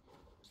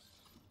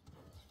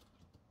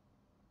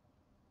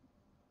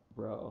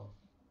 Bro.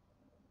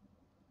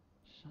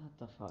 Shut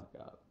the fuck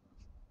up.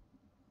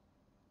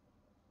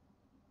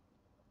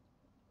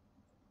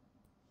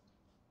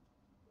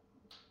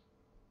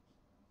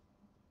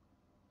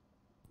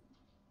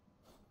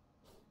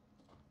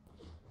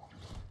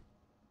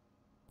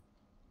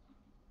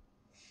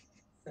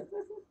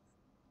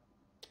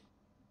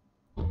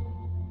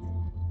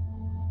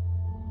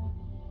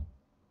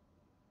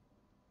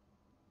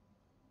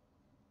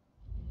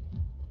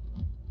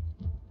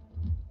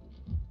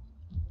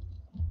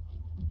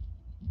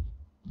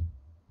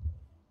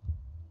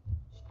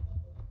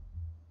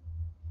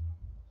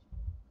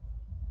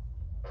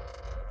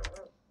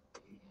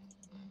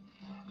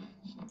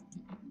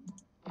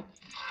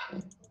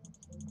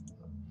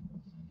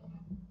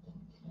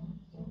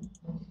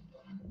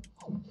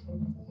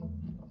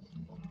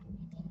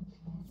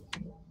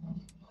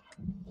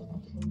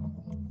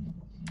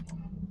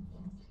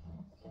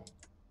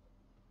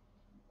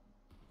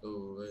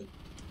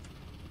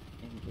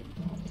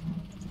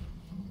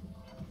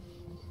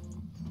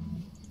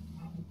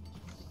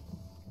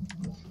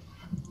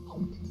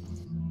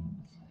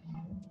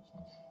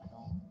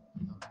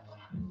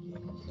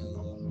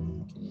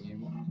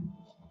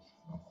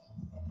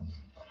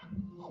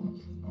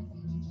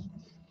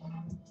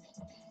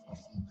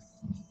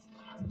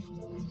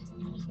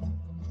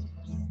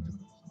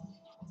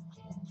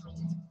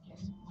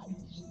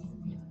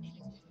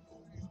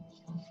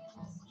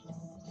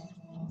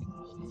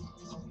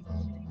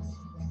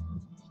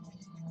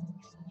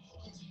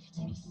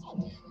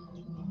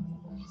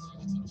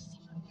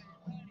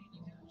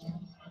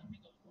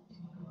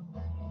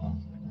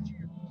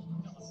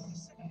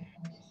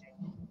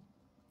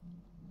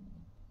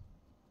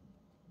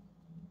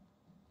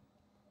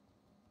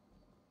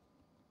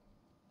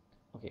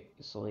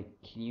 So like,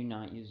 can you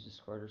not use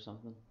Discord or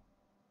something?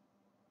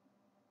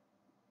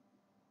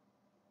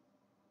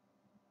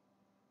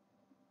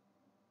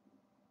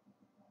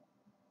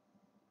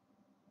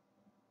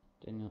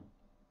 Daniel,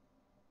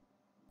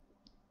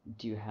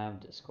 do you have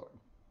Discord?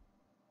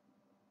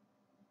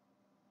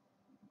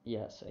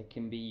 Yes, it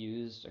can be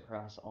used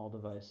across all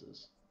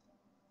devices.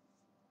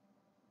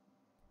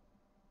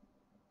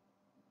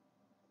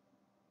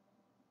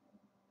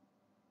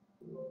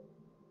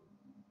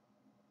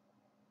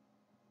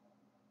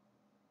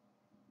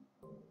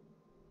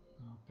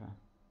 Okay.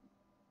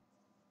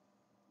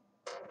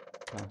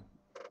 Okay.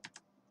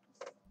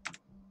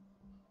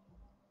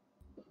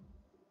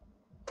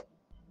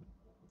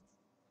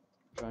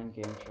 Join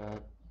game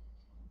chat.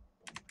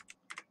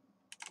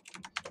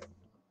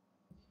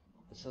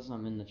 It says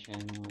I'm in the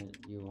channel.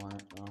 You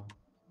aren't though.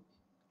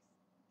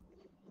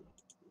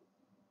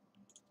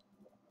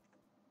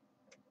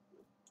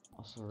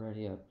 Also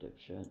ready up,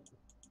 dipshit.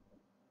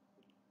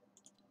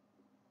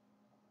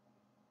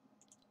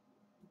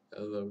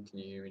 Hello, can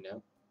you hear me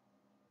now?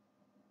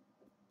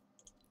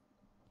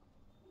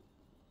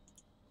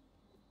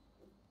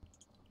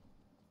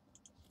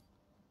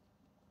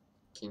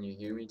 Can you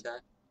hear me, Ty?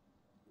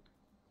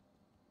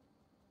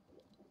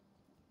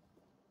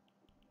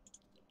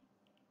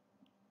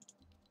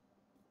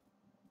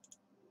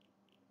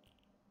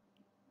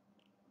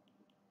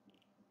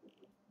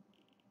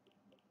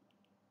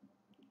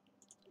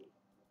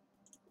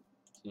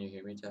 Can you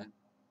hear me, Ty?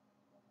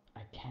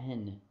 I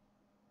can.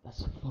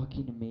 That's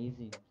fucking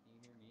amazing. Can you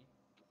hear me?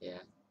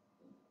 Yeah.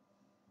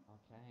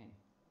 Okay.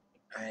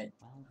 Alright.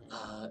 Well then.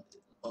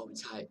 Oh,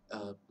 Ty,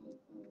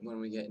 when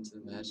we get into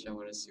the match, I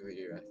want to see what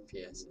your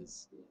FPS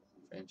is.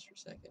 Frames per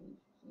second.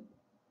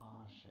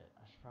 Oh shit.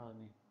 I should probably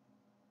make.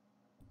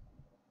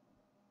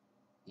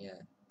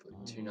 Yeah,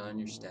 tune on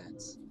your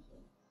stats.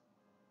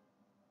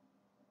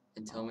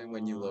 And tell me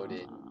when you load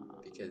in,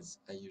 because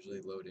I usually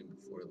load in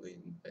before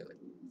leaving by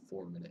like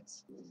 4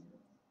 minutes.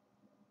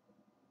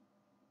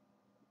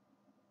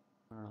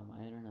 I don't know.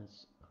 My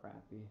internet's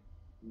crappy.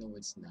 No,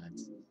 it's not.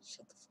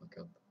 Shut the fuck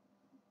up.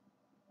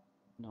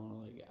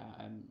 No, like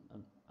I'm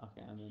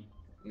okay. I'm in.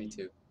 Me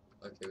too.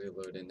 Okay, we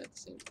load in at the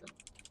same time.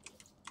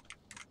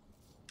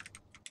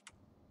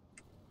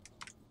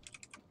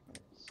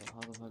 Right, so how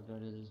the fuck do I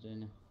do this,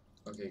 Daniel?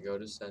 Okay, go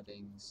to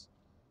settings.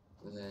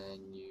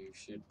 Then you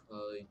should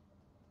probably,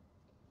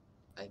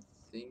 I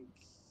think,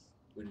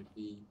 would it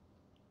be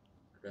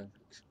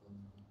graphics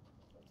on?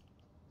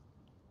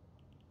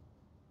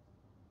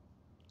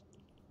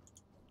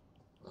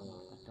 No, I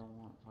don't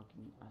want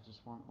fucking. I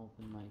just want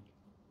open mic.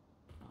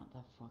 Not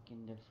that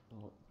fucking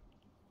difficult.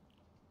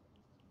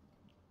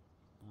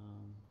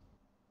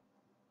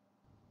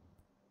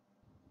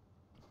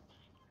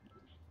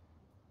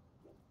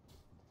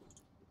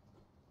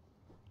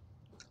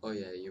 Oh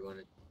yeah, you want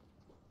to,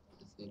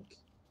 I think,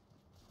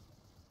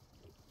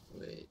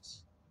 wait.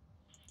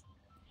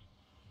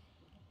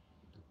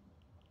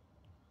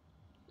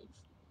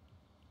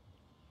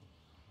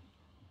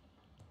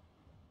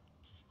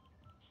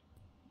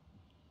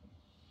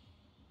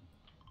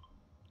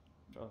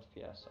 Show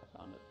FPS. I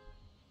found it.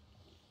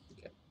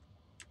 Okay.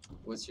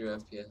 What's your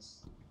FPS?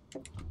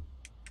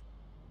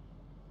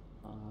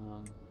 I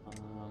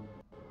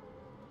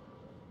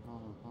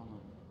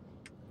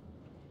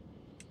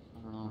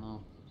don't know.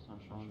 It's not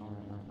showing me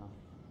right now.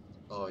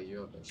 Oh,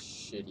 you have a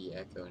shitty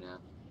echo now.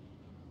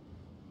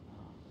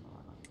 Oh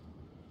fuck.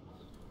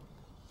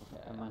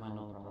 Okay, I might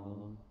know the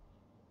problem.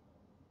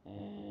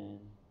 And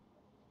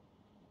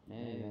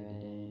maybe I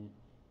didn't.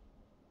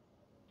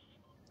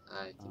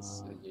 I can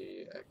still hear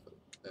you echo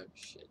a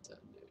shit ton,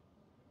 dude.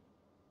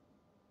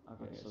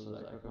 Okay, so is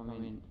that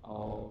coming?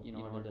 Oh, you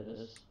know what it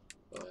is?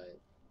 But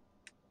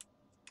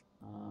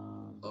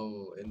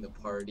oh, in the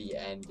party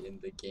and in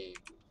the game.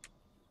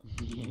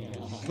 Yeah.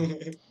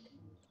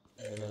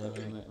 Hey, let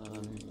me move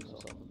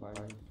myself in the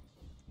party.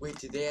 Wait,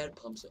 did they add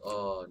pumps?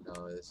 Oh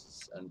no, this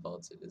is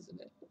unvaulted,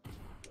 isn't it?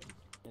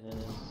 It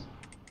is.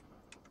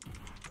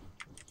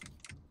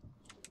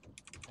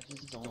 I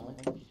just don't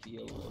like the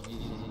feel of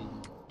using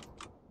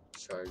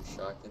Charge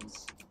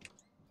shotguns.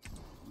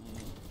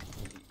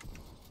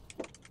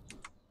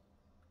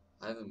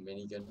 I have a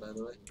minigun, by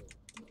the way.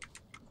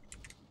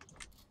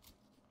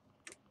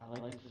 I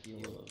like the feel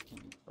of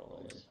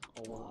controllers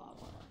a lot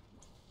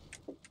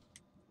more.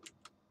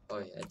 Oh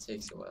yeah, it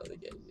takes a while to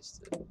get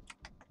used to it.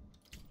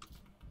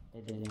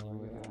 Hey Daniel,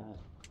 where you at?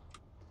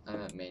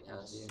 I'm at main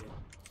house.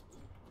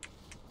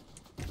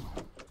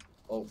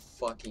 Oh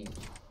fucking.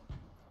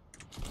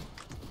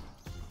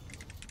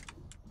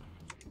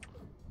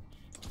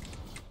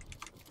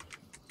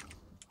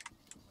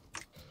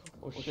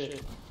 Oh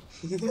shit.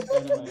 That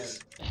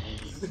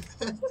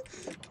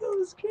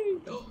was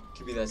great. Oh,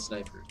 give me that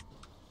sniper.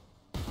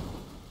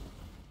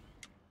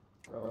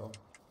 Bro,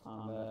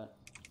 combat.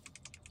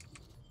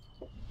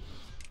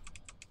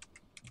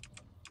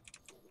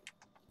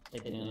 Hey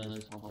Daniel,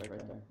 there's one right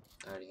there.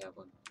 I already have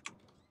one.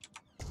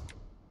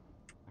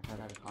 I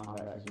gotta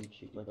combat because you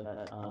cheat like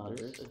that.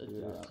 There's a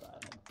dude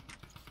outside.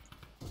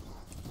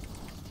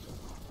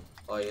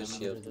 Oh, yeah, I'm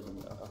shield. under the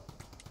window.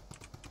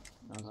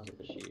 Now let's get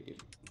the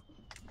shield.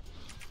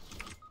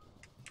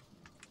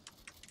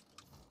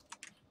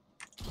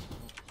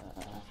 What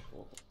the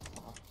actual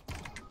fuck?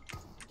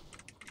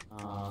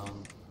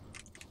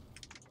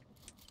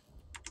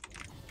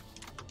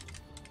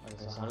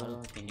 Okay, so how do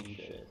I change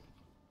shit?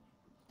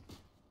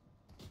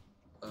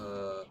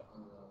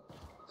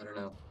 I don't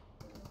know.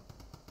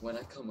 When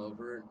I come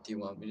over, do you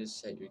want me to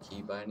set your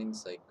key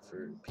bindings, like,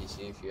 for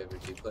PC if you ever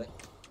do play?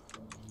 I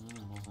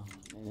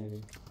don't know,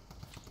 maybe.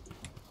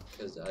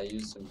 Because I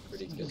use some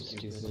pretty This good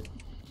is ones. stupid.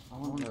 I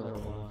want their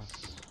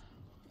Roblox.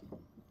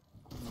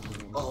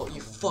 Oh,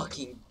 you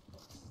fucking...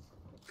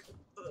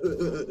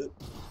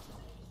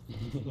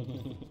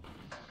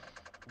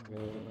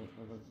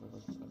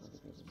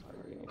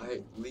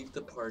 Alright, leave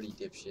the party,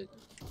 dipshit.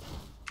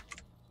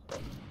 I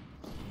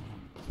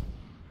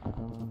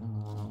don't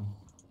know.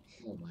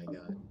 Oh my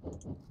god.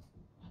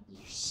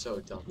 You're so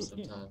dumb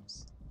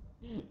sometimes.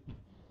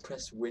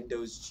 Press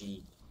Windows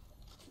G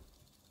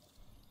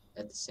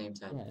at the same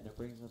time. Yeah, and it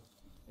brings up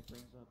the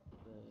gameplay,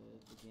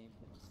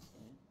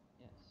 right?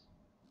 Yes.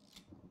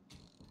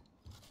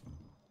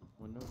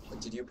 Windows G.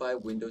 Did you buy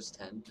Windows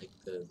 10, like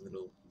the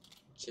little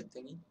chip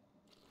thingy?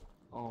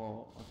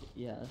 Oh, okay.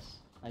 Yes,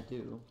 I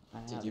do. I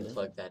have Did you it.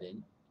 plug that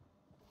in?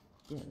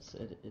 Yes,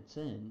 it's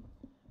in.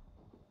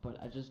 But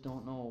I just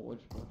don't know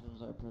which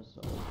buttons I press to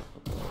open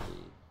the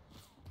party.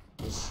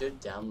 It should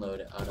download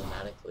it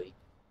automatically.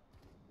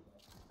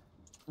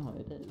 No,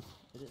 it is.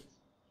 It is.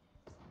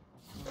 I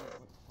don't know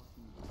what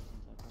fucking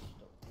buttons I press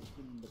to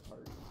open the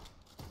party.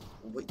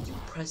 What, you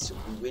press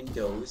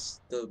Windows,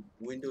 the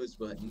Windows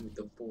button with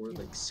the four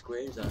like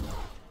squares on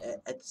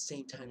it, at the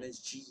same time as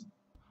G.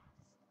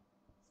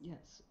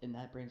 Yes, and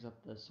that brings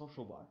up the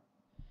social bar.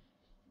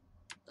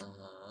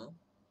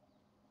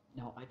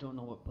 Now I don't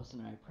know what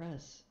button I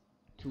press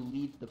to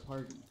leave the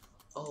party.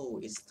 Oh,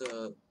 it's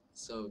the...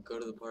 So go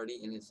to the party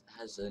and it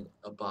has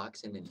a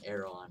box and an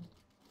arrow on it.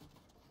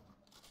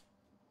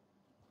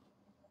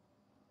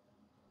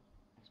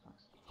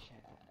 Xbox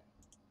chat.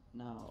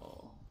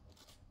 No.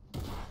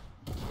 Okay,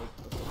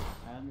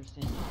 I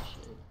understand that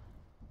shit.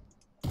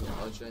 Yeah,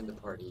 I'll join the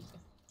party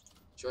again.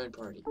 Join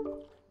party.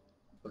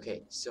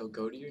 Okay, so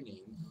go to your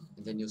name,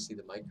 and then you'll see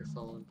the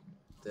microphone,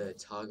 the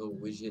toggle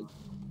widget,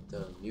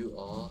 the mute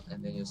all,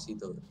 and then you'll see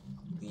the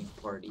leave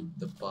party,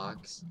 the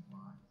box.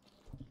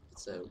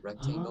 It's a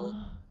rectangle.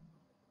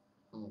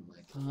 Oh my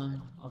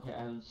god. Okay,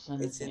 I was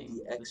sending It's in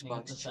the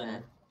Xbox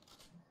chat.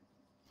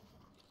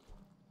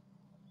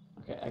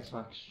 Okay,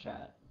 Xbox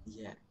chat.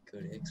 Yeah, go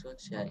to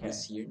Xbox chat, Okay. you'll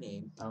see your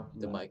name, Open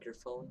the that.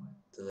 microphone,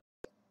 the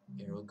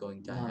arrow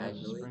going No, that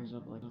just diagonally, brings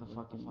up like the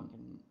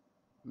fucking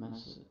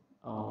message.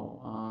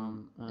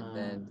 and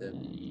then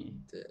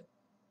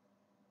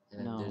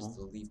and then there's No.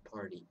 the leave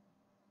party.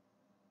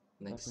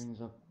 That Next.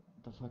 brings up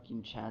the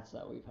fucking chats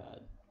that we've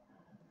had.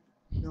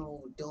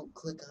 No, don't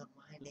click on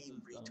my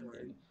name, This is dumb,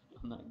 retard. dude.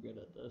 I'm not good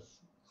at this.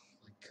 Oh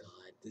my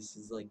god, this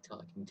is like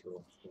talking to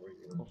a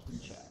 4-year-old. Open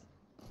chat.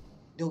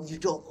 No, you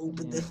don't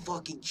open Yeah. the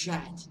fucking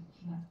chat.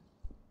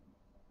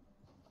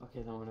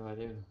 Okay, then what do I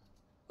do?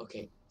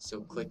 Okay,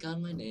 so click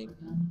on my name,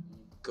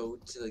 go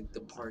to like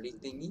the party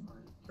thingy,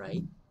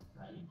 right?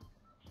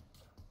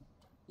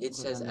 It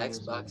says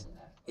Xbox.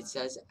 It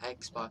says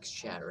Xbox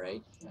chat,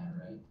 right?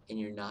 And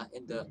you're not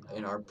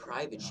in our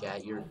private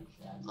chat. You're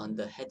on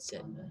the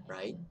headset,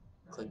 right?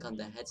 Click on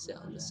the headset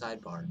on the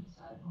sidebar.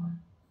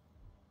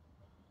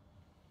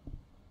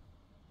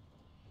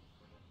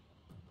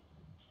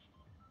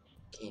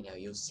 Okay, now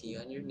you'll see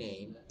on your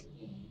name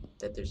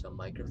that there's a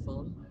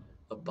microphone,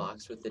 a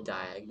box with a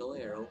diagonal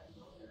arrow,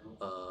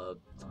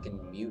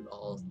 fucking mute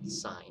all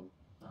sign,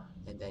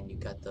 and then you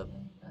got the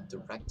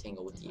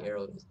rectangle with the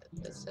arrow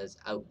that says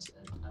out.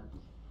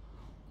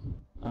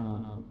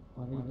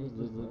 Why does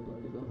this look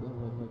like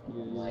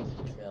Oh my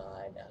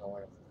god, I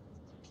wanna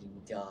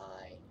fucking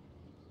die.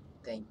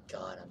 Thank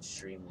god I'm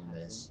streaming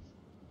this.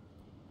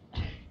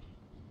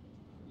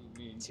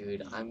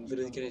 Dude, I'm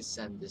literally gonna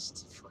send this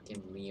to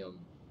fucking Liam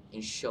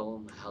and show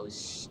him how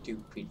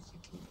stupid you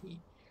can be.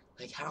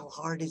 Like, how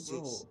hard is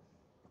this?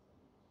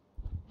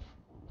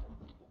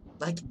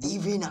 Like,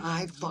 even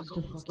I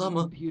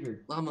Llama,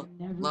 computer. Llama,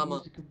 Never Llama.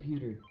 use a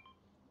computer.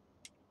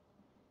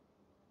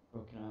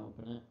 Bro, can I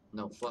open it?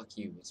 No, fuck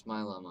you. It's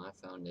my llama.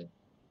 I found it.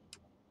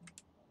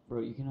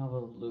 Bro, you can have a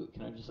loot.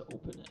 Can I just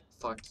open it?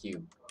 Fuck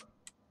you.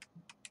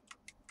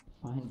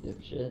 Fine,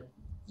 dipshit.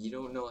 You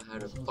don't know how to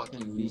That's what it's fucking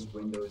gonna use be.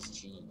 Windows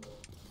G.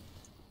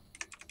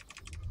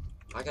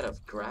 I got a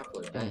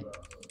grappler. Hey.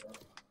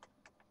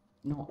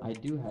 No, I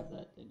do have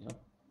that, Daniel.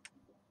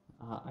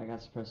 I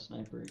got suppressed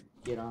sniper.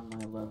 Get on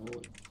my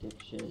level,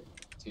 dipshit.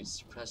 Dude,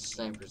 suppressed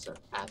snipers are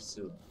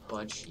absolute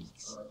butt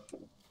cheeks.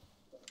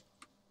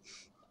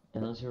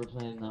 Unless you were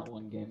playing that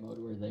one game mode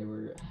where they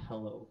were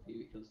hella OP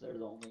because they're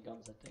the only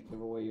guns that can give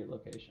away your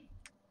location.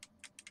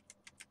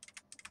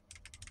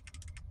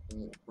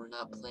 We're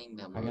not playing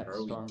that I mode, got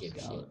are we, Storm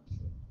dipshit? Scout.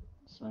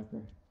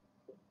 Sniper.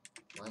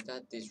 Well, I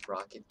got these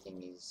rocket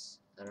thingies.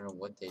 I don't know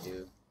what they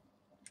do.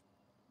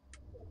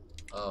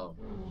 Oh.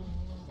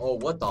 Oh,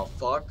 what the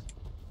fuck?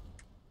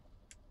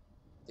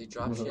 They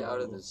drop shit out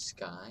of Whoa. the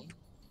sky?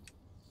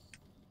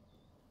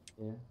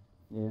 Yeah,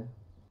 yeah.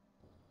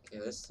 Okay,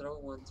 let's throw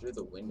one through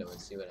the window and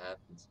see what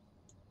happens.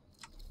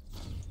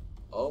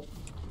 Oh.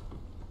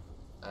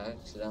 I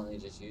accidentally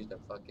just used a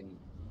fucking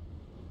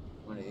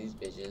one of these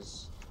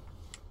bitches.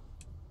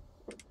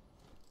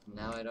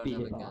 Now I don't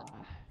have a gun.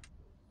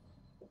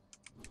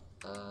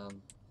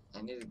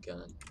 I need a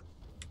gun.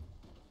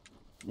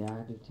 Yeah,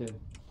 I do too.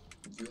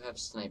 You have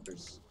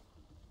snipers.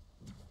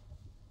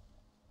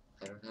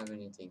 I don't have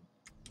anything.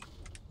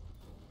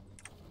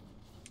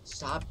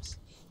 Stop.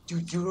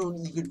 Dude, you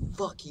don't even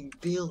fucking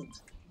build.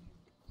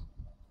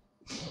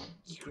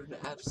 You're an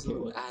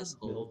absolute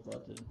asshole. Build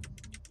button.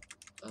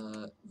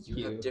 You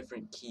Q. have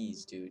different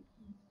keys, dude.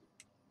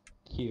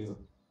 Q.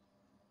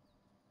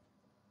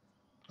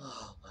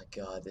 Oh my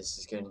god, this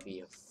is gonna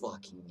be a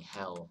fucking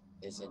hell,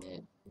 isn't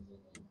it?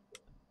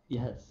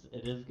 Yes,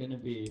 it is gonna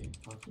be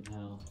fucking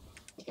hell.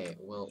 Okay,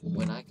 well,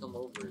 when I come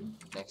over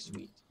next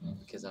week,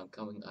 because I'm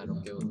coming, I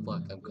don't give a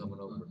fuck, I'm coming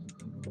over.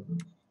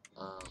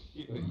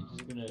 You're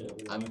just gonna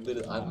I'm walk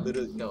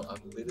literally back.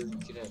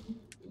 gonna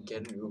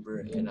get an Uber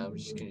and I'm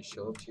just gonna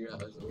show up to your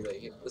house and be like,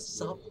 hey,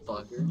 what's up,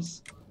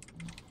 fuckers?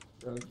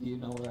 Bro, do you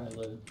know where I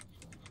live?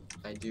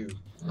 I do.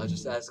 I'll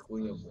just ask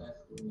Liam.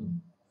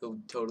 He'll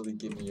totally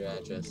give me your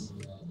address.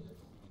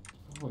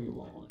 No, you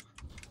won't.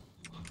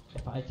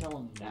 If I tell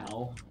him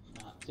now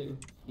not to,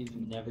 he's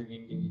never gonna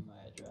give you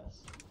my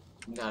address.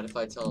 Not if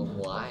I tell him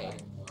why.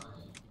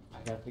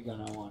 I got the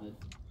gun I wanted.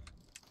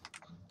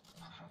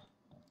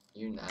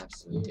 You're an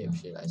absolute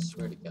dipshit, I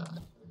swear to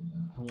God.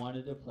 I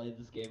wanted to play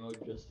this game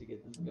mode just to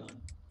get this gun.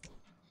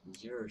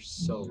 You're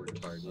so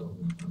retarded.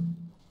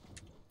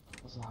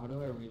 So how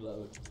do I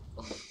reload?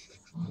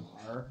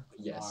 R?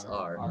 Yes,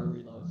 R R.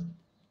 reloads.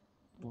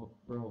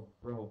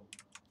 Bro.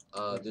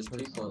 There's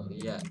people,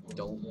 yeah,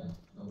 don't.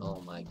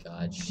 Oh my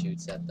god,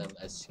 shoots at them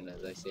as soon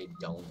as I say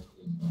don't.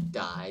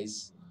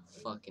 Dies.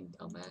 Fucking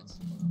dumbass.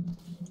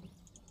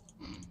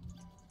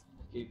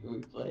 Okay, can we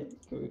play?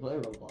 Can we play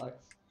Roblox?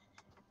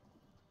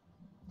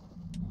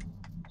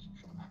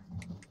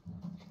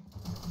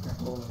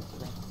 Oh,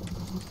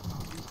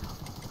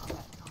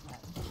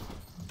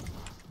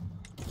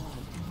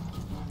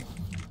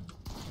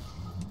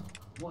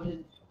 what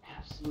an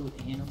absolute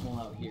animal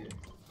out here.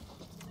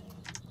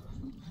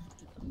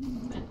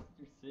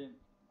 Master Sim.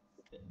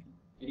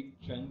 Big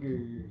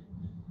Chunker.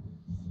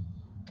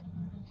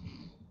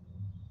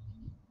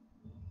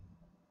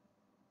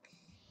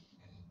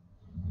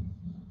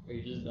 Are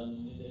you just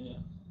done with it,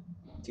 Daniel?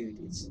 Dude,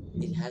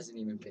 it hasn't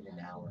even been an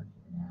hour.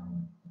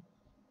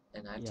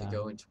 And I have to Yeah.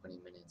 go in 20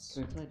 minutes.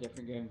 Can we play a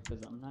different game?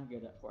 Because I'm not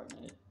good at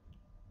Fortnite.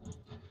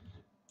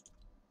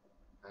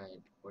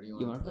 Alright, what do you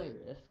You want want to to play?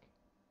 play Risk?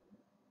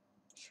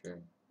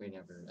 Sure. We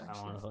never I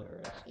actually. want to play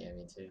Risk. Yeah,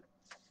 me too.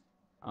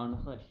 I want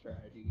to play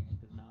strategy games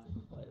because now I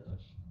can play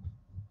those.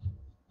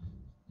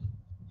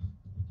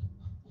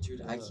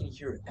 Dude, I can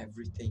hear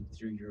everything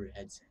through your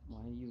headset.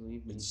 Why do you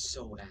leave me? It's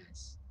so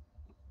ass.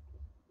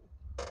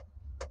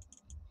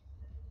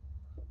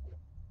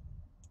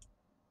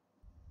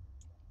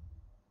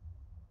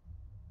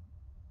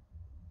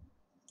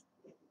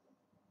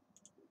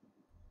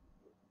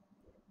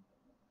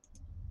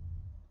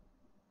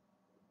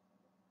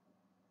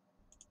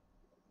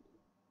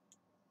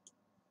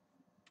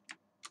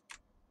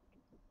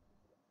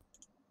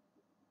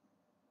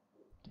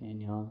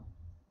 Daniel.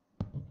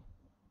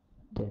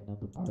 Daniel,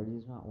 the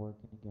party's not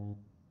working again.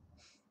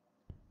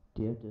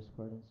 Do you have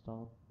Discord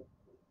installed?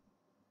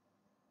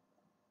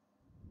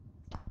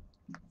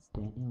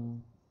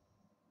 Daniel.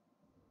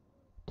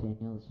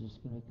 Daniel, it's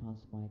just gonna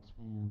cost my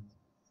spam.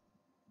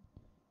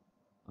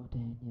 Oh,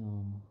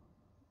 Daniel.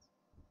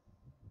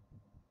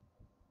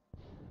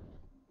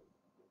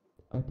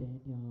 Oh,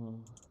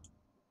 Daniel.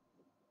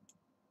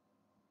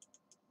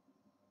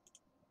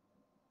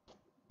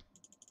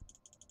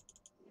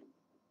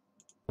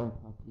 Oh,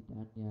 Poppy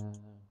Daniel.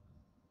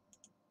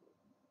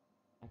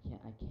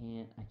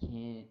 I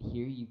can't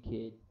hear you,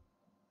 kid.